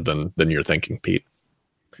longer than you're thinking, Pete.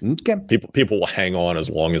 Okay. People will hang on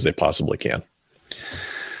as long as they possibly can.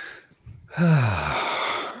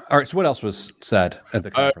 All right. So what else was said at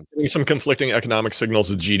the conference? Some conflicting economic signals.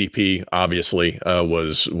 The GDP obviously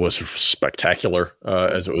was spectacular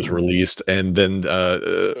as it was released, and then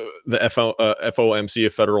the FOMC, a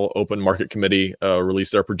Federal Open Market Committee,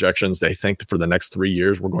 released their projections. They think that for the next 3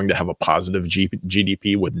 years, we're going to have a positive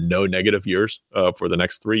GDP with no negative years for the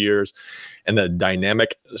next 3 years, and the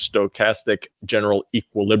dynamic stochastic general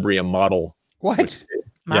equilibrium model. What?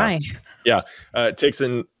 It takes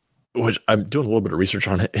in, which I'm doing a little bit of research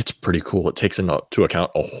on it. It's pretty cool. It takes into account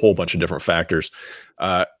a whole bunch of different factors.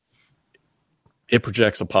 it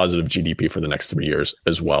projects a positive GDP for the next 3 years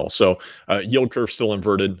as well. So yield curve still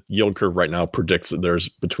inverted. Yield curve right now predicts that there's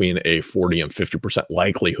between a 40 and 50%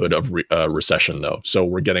 likelihood of recession, though. So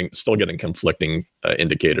we're still getting conflicting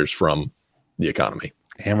indicators from the economy.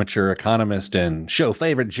 Amateur economist and show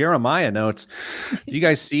favorite Jeremiah notes, do you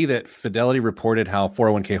guys see that Fidelity reported how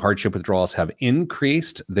 401k hardship withdrawals have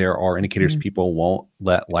increased? There are indicators people won't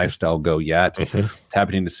let lifestyle go yet.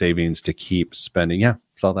 Tapping into savings to keep spending. Yeah,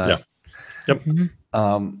 saw that. Yeah. Yep.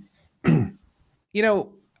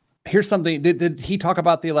 Here's something. Did he talk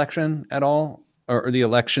about the election at all, or the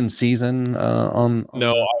election season?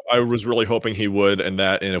 No, I was really hoping he would, and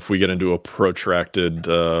if we get into a protracted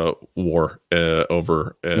war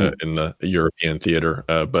over in the European theater,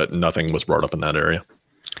 but nothing was brought up in that area.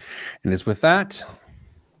 And it's with that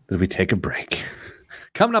that we take a break.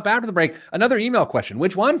 Coming up after the break, another email question.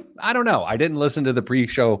 Which one? I don't know. I didn't listen to the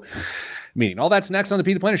pre-show meeting. All that's next on the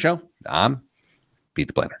Pete the Planner Show. I'm Pete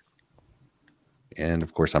the Planner. And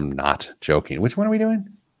of course, I'm not joking. Which one are we doing?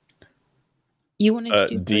 You wanted to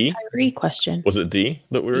do D? the Tyree question. Was it D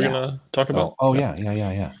that we were going to talk about? Oh,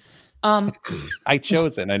 yeah. I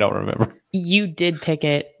chose it and I don't remember. You did pick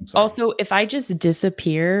it. Also, if I just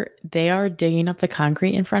disappear, they are digging up the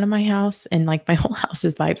concrete in front of my house and like my whole house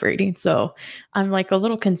is vibrating. So I'm like a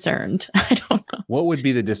little concerned. I don't know. What would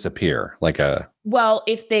be the disappear? Well,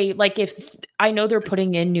 if I know they're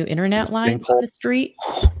putting in new internet lines on the street.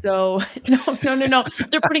 So no.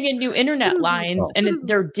 They're putting in new internet lines and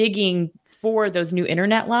they're digging for those new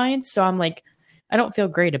internet lines. So I'm like, I don't feel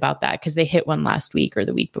great about that because they hit one last week or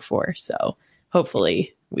the week before. So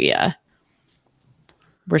hopefully we're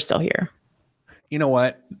still here. You know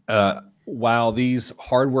what? While these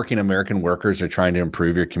hardworking American workers are trying to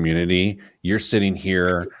improve your community, you're sitting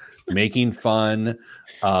here making fun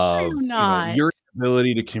of your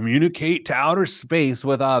ability to communicate to outer space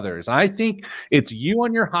with others. I think it's you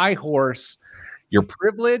on your high horse. You're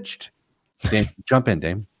privileged. Dame, jump in,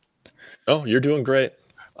 Dame. Oh, you're doing great.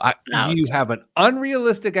 You have an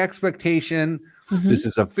unrealistic expectation. This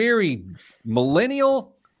is a very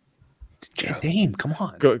millennial. Dame, come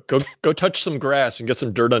on. Go touch some grass and get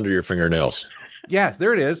some dirt under your fingernails. Yes,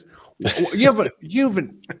 there it is. You've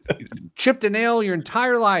chipped a nail your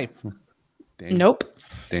entire life. Dame. Nope.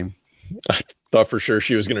 Dame. I thought for sure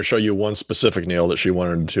she was going to show you one specific nail that she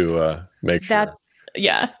wanted to make sure.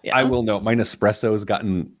 Yeah. I will note my Nespresso has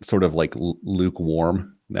gotten sort of like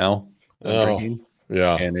lukewarm now.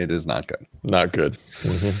 Yeah. And it is not good. Not good.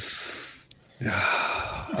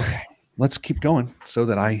 Okay. Let's keep going so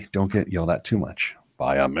that I don't get yelled at too much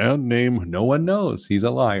by a man named no one knows. He's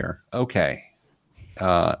a liar. Okay.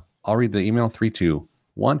 I'll read the email. 3, 2,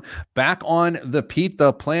 1. Back on the Pete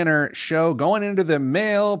the Planner Show, going into the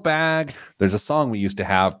mailbag. There's a song we used to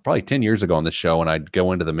have probably 10 years ago on the show, and I'd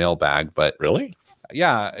go into the mailbag. But really?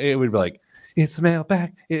 Yeah, it would be like, it's the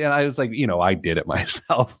mailbag. And I was like, I did it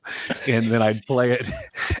myself. And then I'd play it.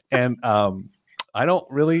 And I don't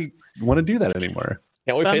really want to do that anymore.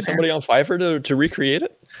 Can't we pay somebody on Fiverr to recreate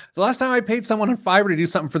it? The last time I paid someone on Fiverr to do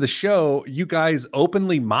something for the show, you guys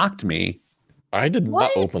openly mocked me. I did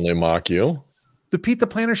not openly mock you. The Pete the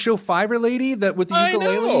Planner Show Fiverr lady that with the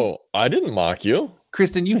ukulele? No, I didn't mock you.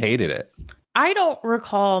 Kristen, you hated it. I don't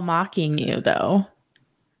recall mocking you, though.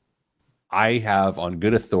 I have on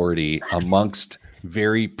good authority amongst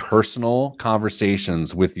very personal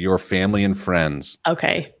conversations with your family and friends.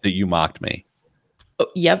 Okay. That you mocked me. Oh,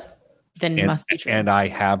 yep. Then it must be true. And I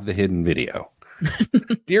have the hidden video.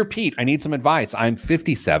 Dear Pete, I need some advice. I'm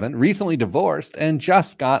 57, recently divorced, and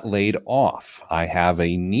just got laid off. I have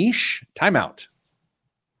a niche timeout.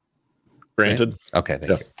 Granted. Okay,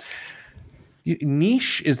 thank you.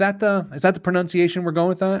 Niche, is that the pronunciation we're going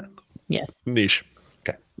with that? Yes. Niche.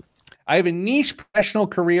 Okay. I have a niche professional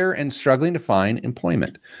career and struggling to find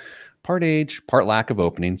employment. Part age, part lack of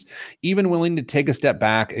openings. Even willing to take a step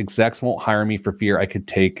back, execs won't hire me for fear I could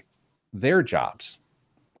take their jobs.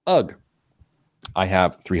 Ugh. I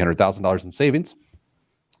have $300,000 in savings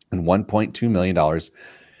and $1.2 million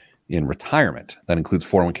in retirement. That includes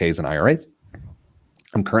 401ks and IRAs.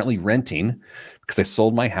 I'm currently renting because I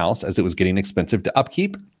sold my house as it was getting expensive to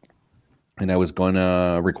upkeep, and I was going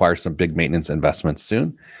to require some big maintenance investments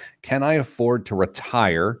soon. Can I afford to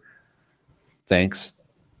retire? Thanks,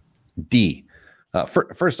 D.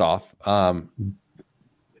 First off,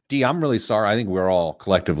 D, I'm really sorry. I think we're all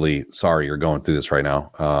collectively sorry you're going through this right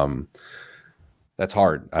now. That's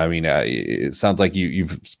hard. I mean, it sounds like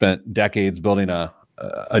you've spent decades building a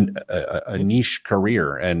niche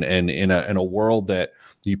career, and in a world that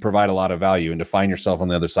you provide a lot of value, and to find yourself on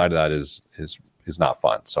the other side of that is not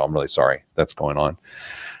fun. So I'm really sorry that's going on.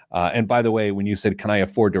 And by the way, when you said, can I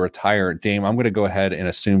afford to retire, Dame, I'm going to go ahead and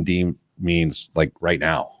assume D means like right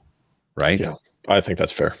now, right? Yeah, I think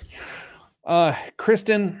that's fair.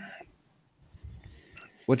 Kristen,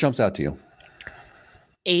 what jumps out to you?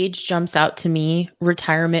 Age jumps out to me.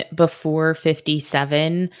 Retirement before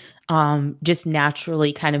 57 just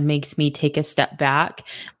naturally kind of makes me take a step back.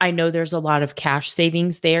 I know there's a lot of cash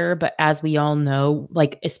savings there, but as we all know,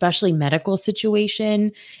 like especially medical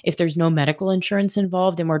situation, if there's no medical insurance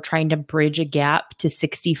involved and we're trying to bridge a gap to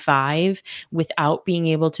 65 without being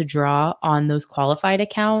able to draw on those qualified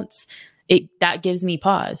accounts, that gives me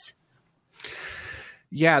pause.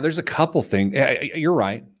 Yeah, there's a couple things. You're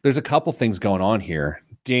right. There's a couple things going on here.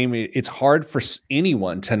 Dame, it's hard for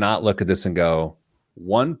anyone to not look at this and go,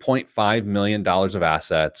 $1.5 million of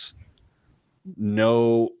assets,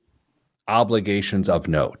 no obligations of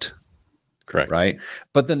note. Correct. Right?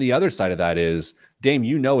 But then the other side of that is, Dame,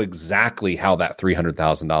 you know exactly how that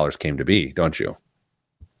 $300,000 came to be, don't you?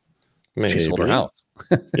 Maybe. She sold her house.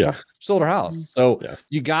 Yeah. Sold her house. So yeah.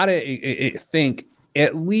 You got to think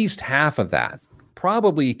at least half of that,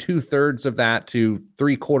 probably 2/3 of that to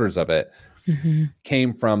 3/4 of it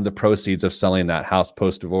came from the proceeds of selling that house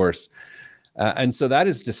post-divorce. And so that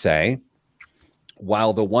is to say,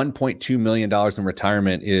 while the $1.2 million in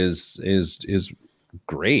retirement is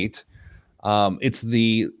great, it's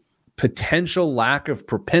the potential lack of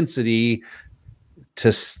propensity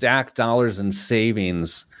to stack dollars in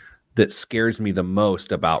savings that scares me the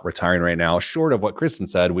most about retiring right now, short of what Kristen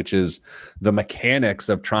said, which is the mechanics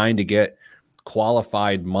of trying to get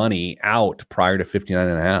qualified money out prior to 59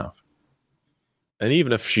 and a half. And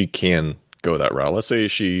even if she can go that route, let's say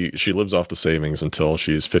she lives off the savings until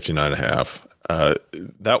she's 59 and a half,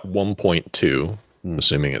 that 1.2,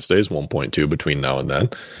 assuming it stays 1.2 between now and then,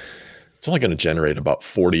 it's only going to generate about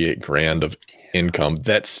 48 grand of income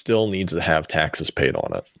that still needs to have taxes paid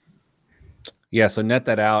on it. Yeah, so net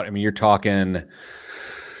that out. I mean, you're talking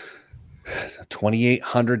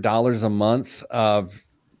 $2,800 a month of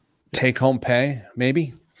take-home pay,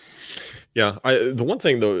 maybe. Yeah, the one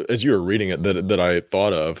thing though, as you were reading it, that I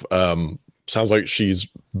thought of, sounds like she's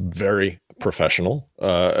very professional,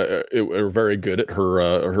 or very good at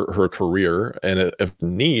her career, and if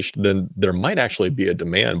niched, then there might actually be a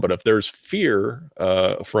demand. But if there's fear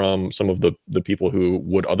from some of the people who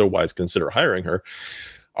would otherwise consider hiring her,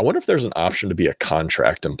 I wonder if there's an option to be a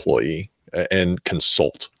contract employee and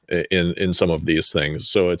consult in some of these things.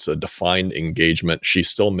 So it's a defined engagement. She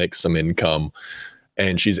still makes some income,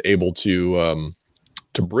 and she's able to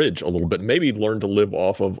bridge a little bit, maybe learn to live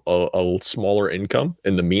off of a smaller income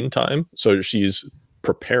in the meantime. So she's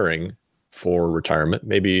preparing for retirement.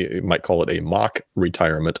 Maybe you might call it a mock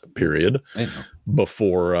retirement period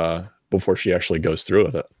before she actually goes through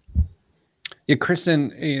with it. Yeah,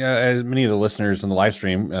 Kristen, as many of the listeners in the live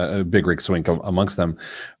stream, Big Rig Swink amongst them,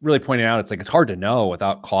 really pointing out, it's hard to know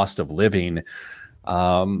without cost of living.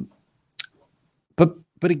 But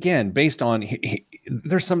again, based on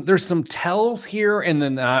there's some tells here, and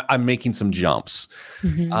then I'm making some jumps.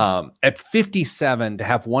 At 57, to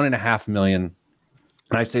have $1.5 million,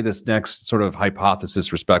 and I say this next sort of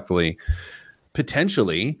hypothesis respectfully,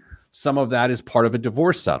 potentially some of that is part of a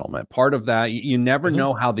divorce settlement. Part of that, you never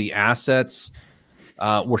know how the assets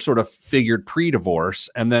were sort of figured pre-divorce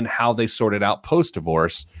and then how they sorted out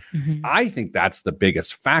post-divorce. I think that's the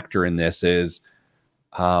biggest factor in this is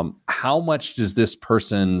how much does this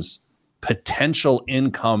person's potential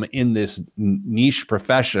income in this niche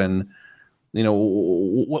profession,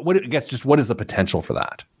 what is the potential for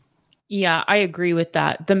that? Yeah, I agree with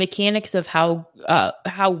that. The mechanics of how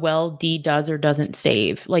well D does or doesn't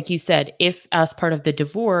save. Like you said, if as part of the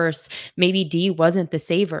divorce, maybe D wasn't the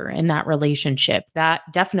saver in that relationship, that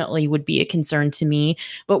definitely would be a concern to me.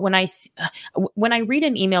 But when I read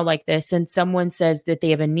an email like this and someone says that they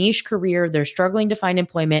have a niche career, they're struggling to find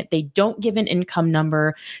employment, they don't give an income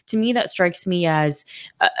number, to me that strikes me as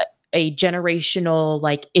a generational,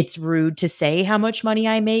 like it's rude to say how much money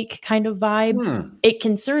I make kind of vibe. It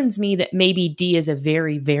concerns me that maybe D is a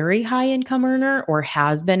very, very high income earner or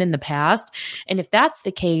has been in the past. And if that's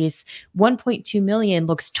the case, 1.2 million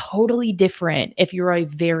looks totally different if you're a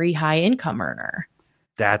very high income earner.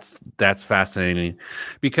 That's fascinating,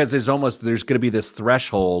 because there's going to be this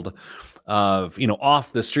threshold of,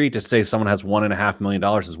 off the street to say someone has $1.5 million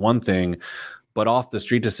is one thing, but off the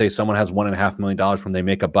street to say someone has $1.5 million when they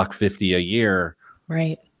make $150 a year,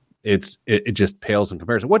 right? It just pales in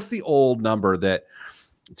comparison. What's the old number that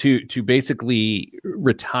to basically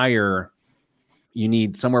retire, you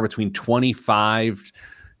need somewhere between 25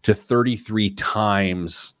 to 33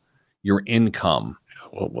 times your income?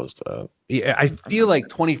 What was that? I feel like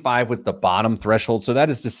 25 was the bottom threshold. So that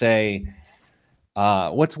is to say,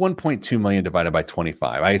 what's 1.2 million divided by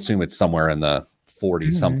 25? I assume it's somewhere in the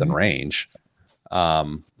 40 something range.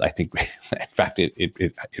 I think, in fact,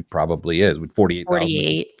 it probably is with 48,000.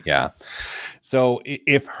 48. Yeah. So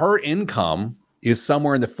if her income is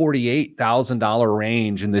somewhere in the $48,000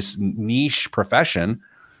 range in this niche profession,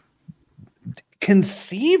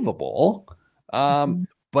 conceivable.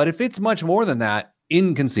 But if it's much more than that,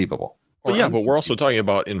 inconceivable. Well, yeah, but we're also talking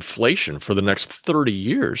about inflation for the next 30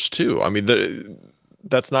 years too. I mean,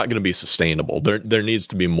 that's not going to be sustainable. There needs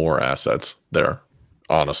to be more assets there,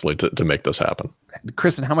 honestly, to make this happen.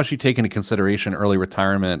 Kristen, how much you take into consideration early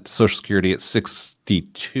retirement, Social Security at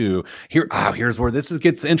 62? Here's where this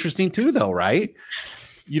gets interesting too, though, right?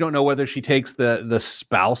 You don't know whether she takes the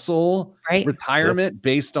spousal retirement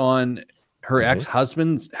based on her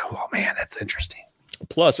ex-husband's. Oh man, that's interesting.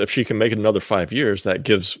 Plus, if she can make it another 5 years, that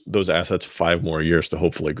gives those assets 5 more years to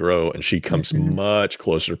hopefully grow, and she comes much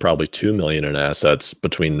closer to probably 2 million in assets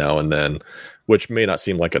between now and then, which may not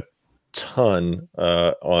seem like a ton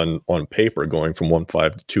on paper, going from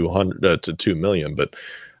 1.5 to 200 to 2 million, but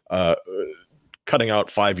cutting out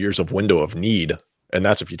 5 years of window of need, and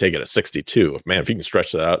that's if you take it at 62. Man, if you can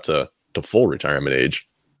stretch that out to full retirement age,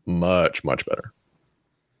 much better.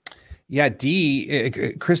 Yeah,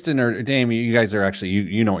 Kristen or Dame, you guys are actually,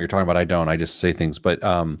 you know what you're talking about. I don't. I just say things. But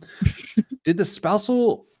did the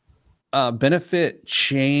spousal benefit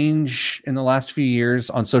change in the last few years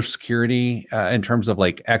on Social Security in terms of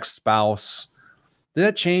like ex-spouse? Did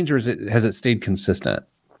that change, or has it stayed consistent?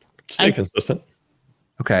 Stay consistent.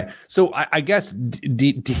 Okay, so I guess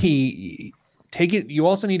take it. You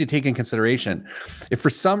also need to take in consideration if for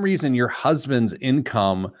some reason your husband's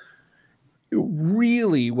income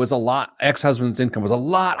really was ex-husband's income was a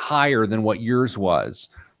lot higher than what yours was,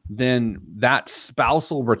 then that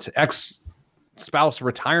spouse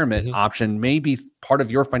retirement option may be part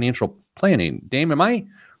of your financial planning. Dame, am I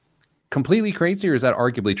completely crazy, or is that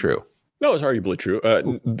arguably true? No, it's arguably true.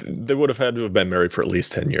 They would have had to have been married for at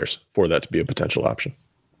least 10 years for that to be a potential option.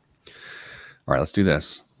 All right, let's do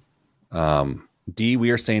this. D, we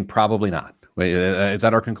are saying probably not. Wait, is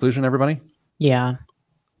that our conclusion, everybody? Yeah.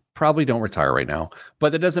 Probably don't retire right now,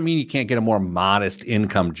 but that doesn't mean you can't get a more modest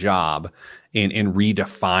income job and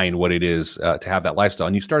redefine what it is to have that lifestyle.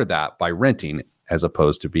 And you started that by renting as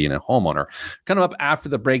opposed to being a homeowner. Coming up after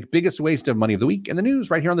the break, biggest waste of money of the week in the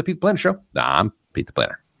news right here on the Pete the Planner Show. I'm Pete the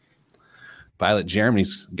Planner. Pilot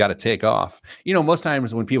Jeremy's got to take off. You know, most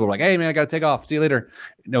times when people are like, hey, man, I got to take off. See you later.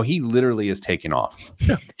 No, he literally is taking off.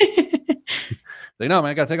 Like, no,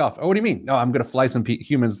 man, I got to take off. Oh, what do you mean? No, I'm going to fly some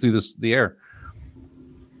humans through the air.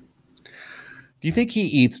 Do you think he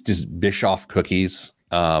eats just Bischoff cookies,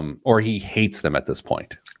 or he hates them at this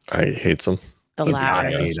point? I hate them. I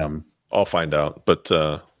hate them. I'll find out, but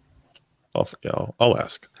I'll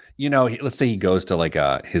ask. You know, let's say he goes to like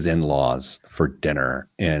his in-laws for dinner,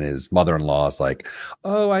 and his mother-in-law is like,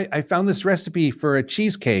 "Oh, I found this recipe for a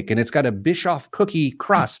cheesecake, and it's got a Bischoff cookie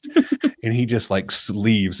crust," and he just like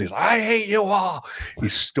leaves. He's like, "I hate you all." He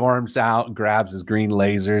storms out and grabs his green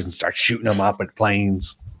lasers and starts shooting them up at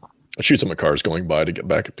planes. I shoot some cars going by to get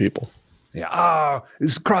back at people. Yeah. Oh,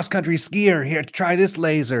 this cross-country skier here to try this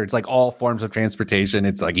laser. It's like all forms of transportation.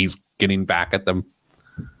 It's like he's getting back at them.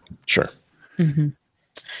 Sure. Mm-hmm.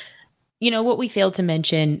 You know what we failed to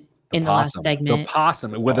mention in the last segment? The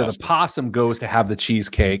possum, whether the possum goes to have the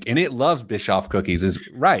cheesecake and it loves Bischoff cookies is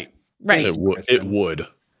right. Right. It would.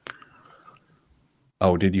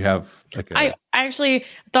 Oh, did you have? I actually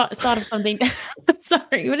thought of something. I'm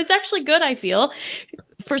sorry, but it's actually good. I feel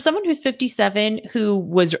for someone who's 57, who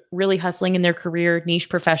was really hustling in their career, niche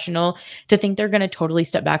professional, to think they're going to totally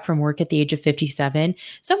step back from work at the age of 57.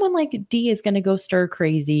 Someone like D is going to go stir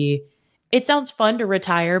crazy. It sounds fun to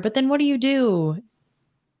retire, but then what do you do?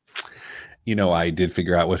 You know, I did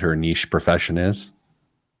figure out what her niche profession is.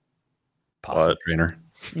 Possum trainer.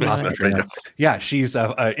 Possum trainer. Yeah, she's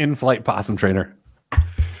a in-flight possum trainer.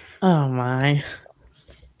 Oh my.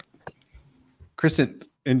 Kristen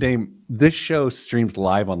and Dame, this show streams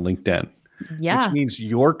live on LinkedIn. Yeah. Which means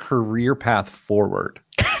your career path forward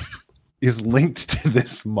is linked to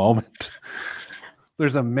this moment.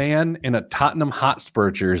 There's a man in a Tottenham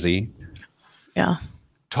Hotspur jersey. Yeah.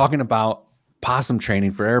 Talking about possum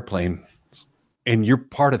training for airplanes. And you're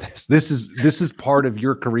part of this. This is part of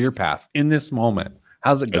your career path in this moment.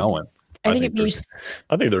 How's it going? I think there's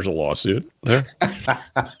a lawsuit there. I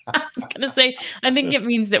was gonna say, I think it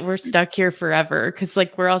means that we're stuck here forever because,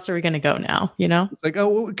 like, where else are we gonna go now? You know, it's like, oh,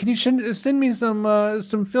 well, can you send me some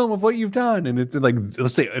film of what you've done? And it's like,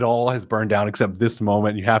 let's say it all has burned down except this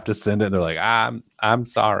moment. You have to send it. And they're like, I'm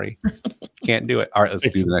sorry, can't do it. All right, let's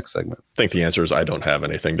do the next segment. I think the answer is I don't have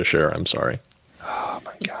anything to share. I'm sorry. Oh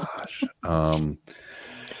my gosh.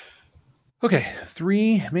 Okay,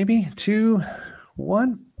 3, maybe 2,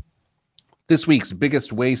 1. This week's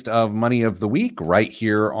biggest waste of money of the week, right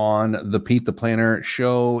here on the Pete the Planner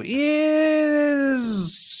show, is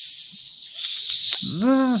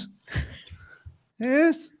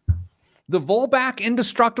the Volbac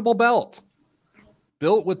Indestructible Belt.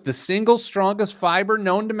 Built with the single strongest fiber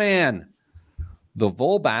known to man. The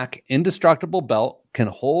Volbac Indestructible Belt can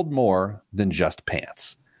hold more than just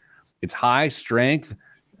pants. Its high strength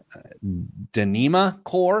Dyneema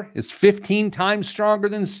core is 15 times stronger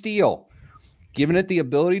than steel, giving it the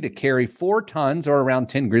ability to carry 4 tons or around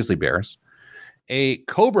 10 grizzly bears. A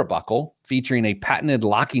Cobra buckle featuring a patented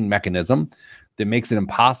locking mechanism that makes it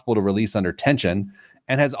impossible to release under tension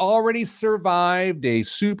and has already survived a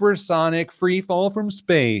supersonic free fall from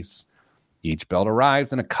space. Each belt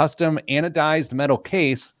arrives in a custom anodized metal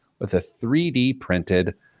case with a 3D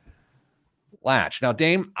printed latch. Now,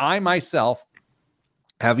 Dame, I myself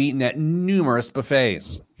have eaten at numerous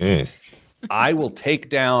buffets. I will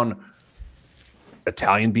take down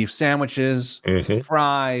Italian beef sandwiches,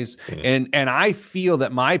 fries, and I feel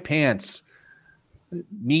that my pants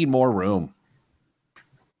need more room.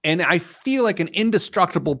 And I feel like an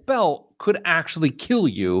indestructible belt could actually kill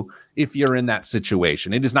you if you're in that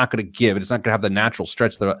situation. It is not going to give. It is not going to have the natural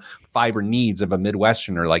stretch the fiber needs of a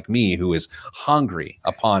Midwesterner like me who is hungry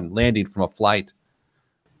upon landing from a flight.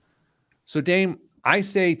 So, Dame, I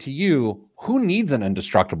say to you, who needs an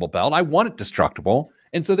indestructible belt? I want it destructible.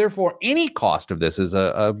 And so, therefore, any cost of this is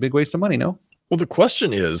a big waste of money, no? Well, the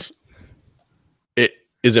question is, it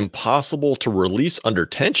is impossible to release under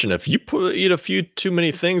tension. If you eat a few too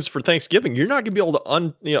many things for Thanksgiving, you're not going to be able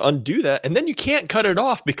to undo that. And then you can't cut it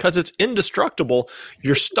off because it's indestructible.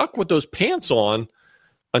 You're stuck with those pants on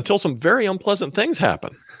until some very unpleasant things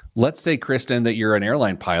happen. Let's say, Kristen, that you're an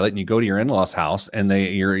airline pilot and you go to your in-laws' house and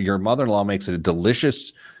your mother-in-law makes a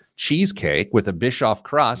delicious cheesecake with a Bischoff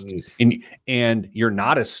crust, and you're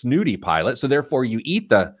not a snooty pilot, so therefore you eat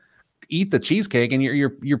the cheesecake, and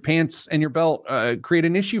your pants and your belt create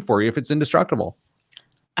an issue for you if it's indestructible.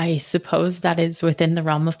 I suppose that is within the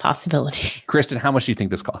realm of possibility. Kristen, how much do you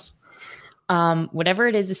think this costs? Whatever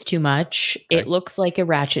it is too much. Okay. It looks like a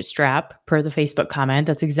ratchet strap per the Facebook comment.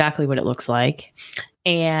 That's exactly what it looks like.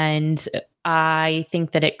 And I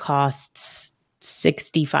think that it costs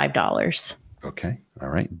 $65. Okay. All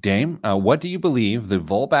right. Dame, what do you believe the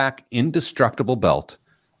Volbac Indestructible Belt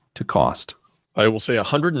to cost? I will say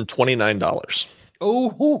 $129.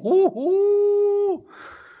 Oh,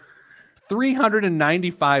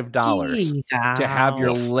 $395 to have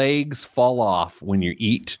your legs fall off when you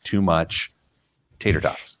eat too much tater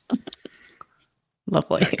tots.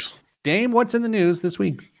 Lovely. Thanks. Dame, what's in the news this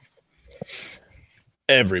week?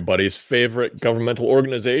 Everybody's favorite governmental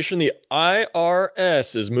organization, the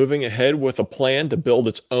IRS, is moving ahead with a plan to build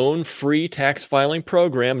its own free tax filing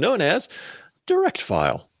program known as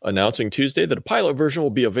DirectFile, announcing Tuesday that a pilot version will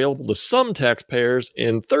be available to some taxpayers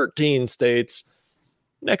in 13 states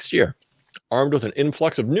next year. Armed with an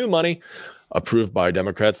influx of new money approved by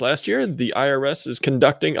Democrats last year, the IRS is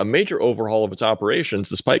conducting a major overhaul of its operations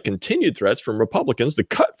despite continued threats from Republicans to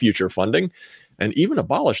cut future funding and even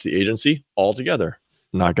abolish the agency altogether.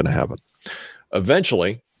 Not going to happen.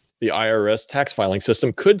 Eventually, the IRS tax filing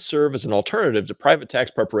system could serve as an alternative to private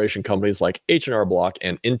tax preparation companies like H&R Block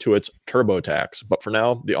and Intuit's TurboTax. But for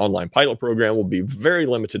now, the online pilot program will be very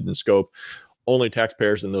limited in scope. Only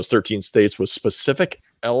taxpayers in those 13 states with specific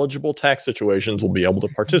eligible tax situations will be able to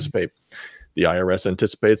participate. The IRS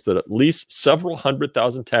anticipates that at least several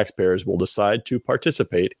 100,000 taxpayers will decide to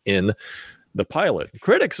participate in the pilot.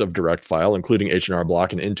 Critics of DirectFile, including H&R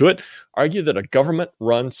Block and Intuit, argue that a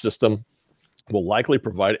government-run system will likely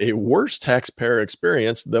provide a worse taxpayer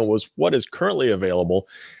experience than what is currently available,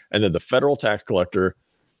 and that the federal tax collector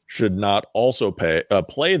should not also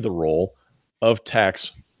play the role of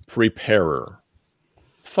tax preparer.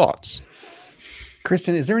 Thoughts?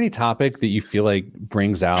 Kristen, is there any topic that you feel like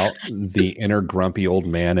brings out the inner grumpy old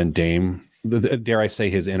man and Dame, dare I say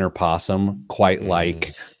his inner possum, quite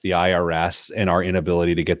like the IRS and our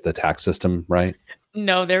inability to get the tax system right?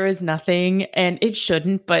 No, there is nothing, and it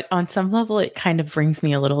shouldn't, but on some level, it kind of brings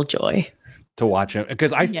me a little joy to watch him,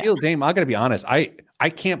 because I feel, Dame, I got to be honest, I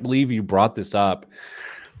can't believe you brought this up,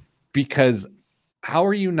 because how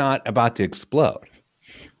are you not about to explode?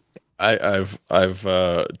 I've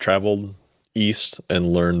traveled east and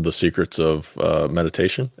learned the secrets of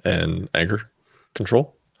meditation and anger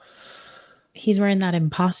control. He's wearing that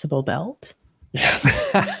impossible belt. Yes,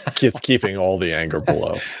 it's keeping all the anger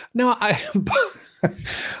below. No,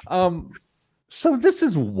 so this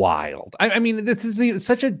is wild. I mean, this is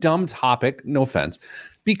such a dumb topic. No offense,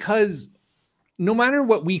 because no matter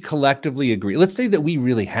what we collectively agree, let's say that we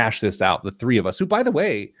really hash this out, the three of us, who, by the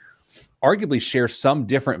way, arguably share some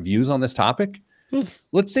different views on this topic.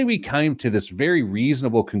 Let's say we came to this very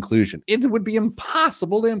reasonable conclusion. It would be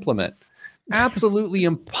impossible to implement. Absolutely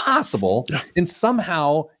impossible. And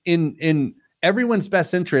somehow in everyone's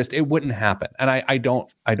best interest, it wouldn't happen. And I don't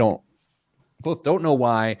know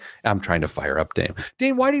why. I'm trying to fire up Dame.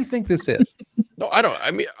 Dame, why do you think this is? No, I don't.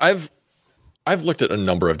 I mean, I've looked at a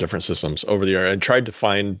number of different systems over the year and tried to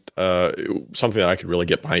find something that I could really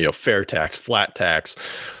get behind. Fair tax, flat tax,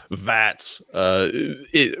 VATs,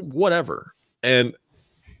 whatever. And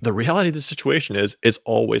the reality of the situation is it's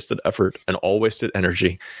all wasted effort and all wasted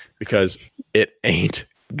energy because it ain't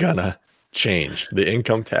gonna change. The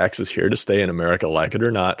income tax is here to stay in America, like it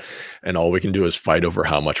or not. And all we can do is fight over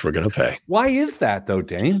how much we're going to pay. Why is that though,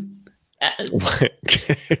 Dane?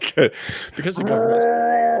 Because the government,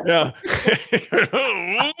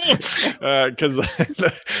 because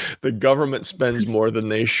the government spends more than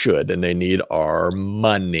they should, and they need our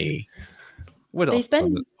money. What else? They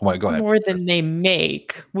spend more than they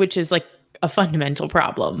make, which is like a fundamental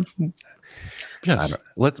problem. Yes.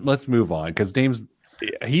 Let's move on, because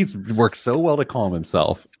he's worked so well to calm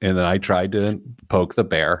himself, and then I tried to poke the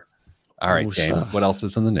bear. All right, Dame, what else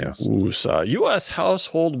is in the news? U.S.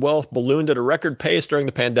 household wealth ballooned at a record pace during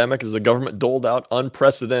the pandemic as the government doled out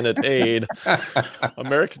unprecedented aid.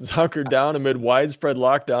 Americans hunkered down amid widespread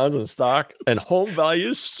lockdowns, and stock and home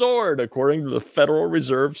values soared, according to the Federal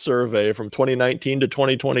Reserve survey. From 2019 to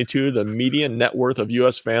 2022, the median net worth of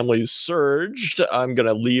U.S. families surged. I'm going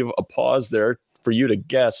to leave a pause there for you to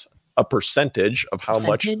guess a percentage of how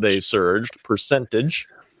much they surged. Percentage.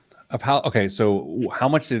 Of how? Okay, so how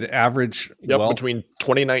much did average? Between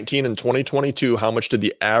 2019 and 2022, how much did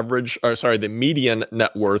the median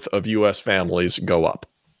net worth of U.S. families go up?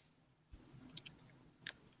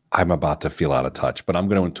 I'm about to feel out of touch, but I'm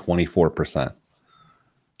going 24%.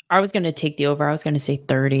 I was going to take the over. I was going to say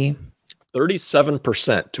 30.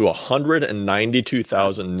 37% to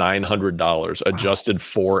 $192,900 adjusted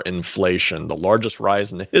for inflation, the largest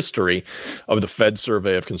rise in the history of the Fed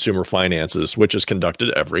survey of consumer finances, which is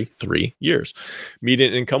conducted every 3 years.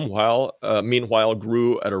 Median income, meanwhile,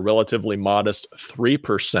 grew at a relatively modest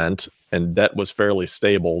 3%, and debt was fairly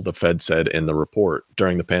stable, the Fed said in the report.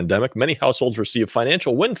 During the pandemic, many households received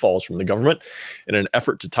financial windfalls from the government in an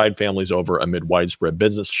effort to tide families over amid widespread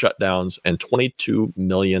business shutdowns and 22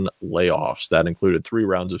 million layoffs. That included 3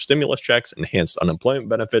 rounds of stimulus checks, enhanced unemployment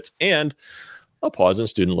benefits, and a pause in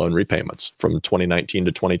student loan repayments. From 2019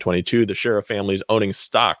 to 2022, the share of families owning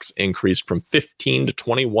stocks increased from 15 to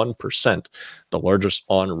 21%, the largest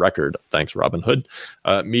on record, thanks Robinhood.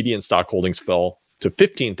 Median stock holdings fell to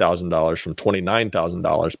 $15,000 from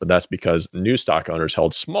 $29,000, but that's because new stock owners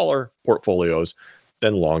held smaller portfolios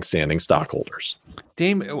than longstanding stockholders.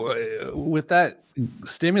 Dame, with that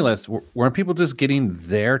stimulus, weren't people just getting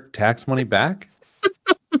their tax money back?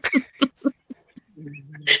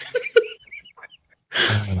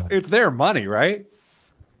 It's their money, right?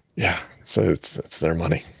 Yeah, so it's their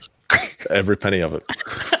money, every penny of it.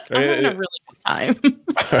 I'm having a really good time.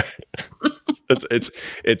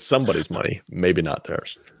 It's somebody's money, maybe not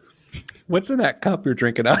theirs. What's in that cup you're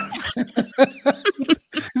drinking out of?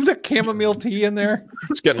 Is there chamomile tea in there?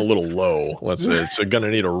 It's getting a little low. It's going to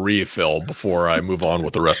need a refill before I move on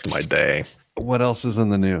with the rest of my day. What else is in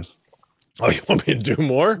the news? Oh, you want me to do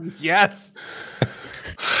more? Yes.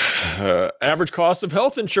 Average cost of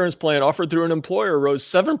health insurance plan offered through an employer rose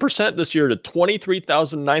 7% this year to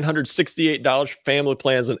 $23,968 for family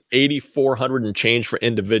plans and $8,400 and change for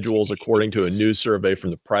individuals, according to a new survey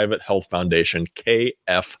from the private health foundation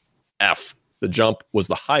KFF. The jump was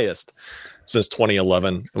the highest since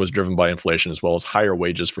 2011 and was driven by inflation as well as higher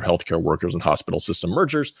wages for healthcare workers and hospital system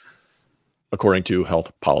mergers, according to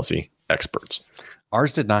health policy experts.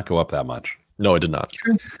 Ours did not go up that much. No, it did not.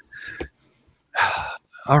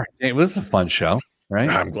 All right. Dame, this is a fun show, right?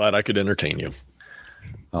 I'm glad I could entertain you.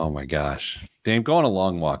 Oh, my gosh. Dame, go on a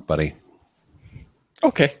long walk, buddy.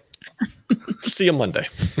 Okay. See you Monday.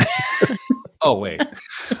 Oh, wait.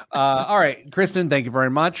 All right. Kristen, thank you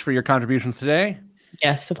very much for your contributions today.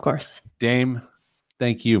 Yes, of course. Dame,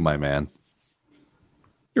 thank you, my man.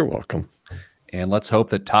 You're welcome. And let's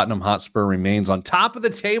hope that Tottenham Hotspur remains on top of the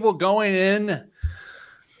table going in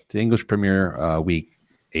to English Premier week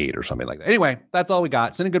 8 or something like that. Anyway, that's all we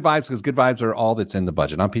got. Sending good vibes because good vibes are all that's in the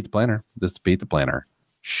budget. I'm Pete the Planner. This is Pete the Planner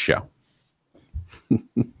show.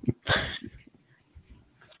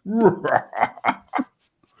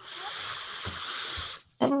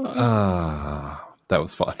 That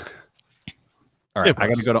was fun. All right, I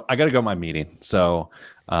gotta go. I gotta go to my meeting. So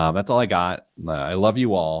that's all I got. I love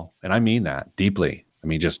you all, and I mean that deeply. I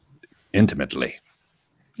mean, just intimately.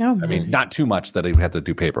 Oh, man. I mean, not too much that I have to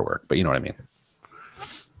do paperwork, but you know what I mean.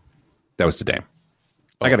 That was today.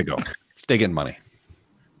 I gotta go. Stay getting money.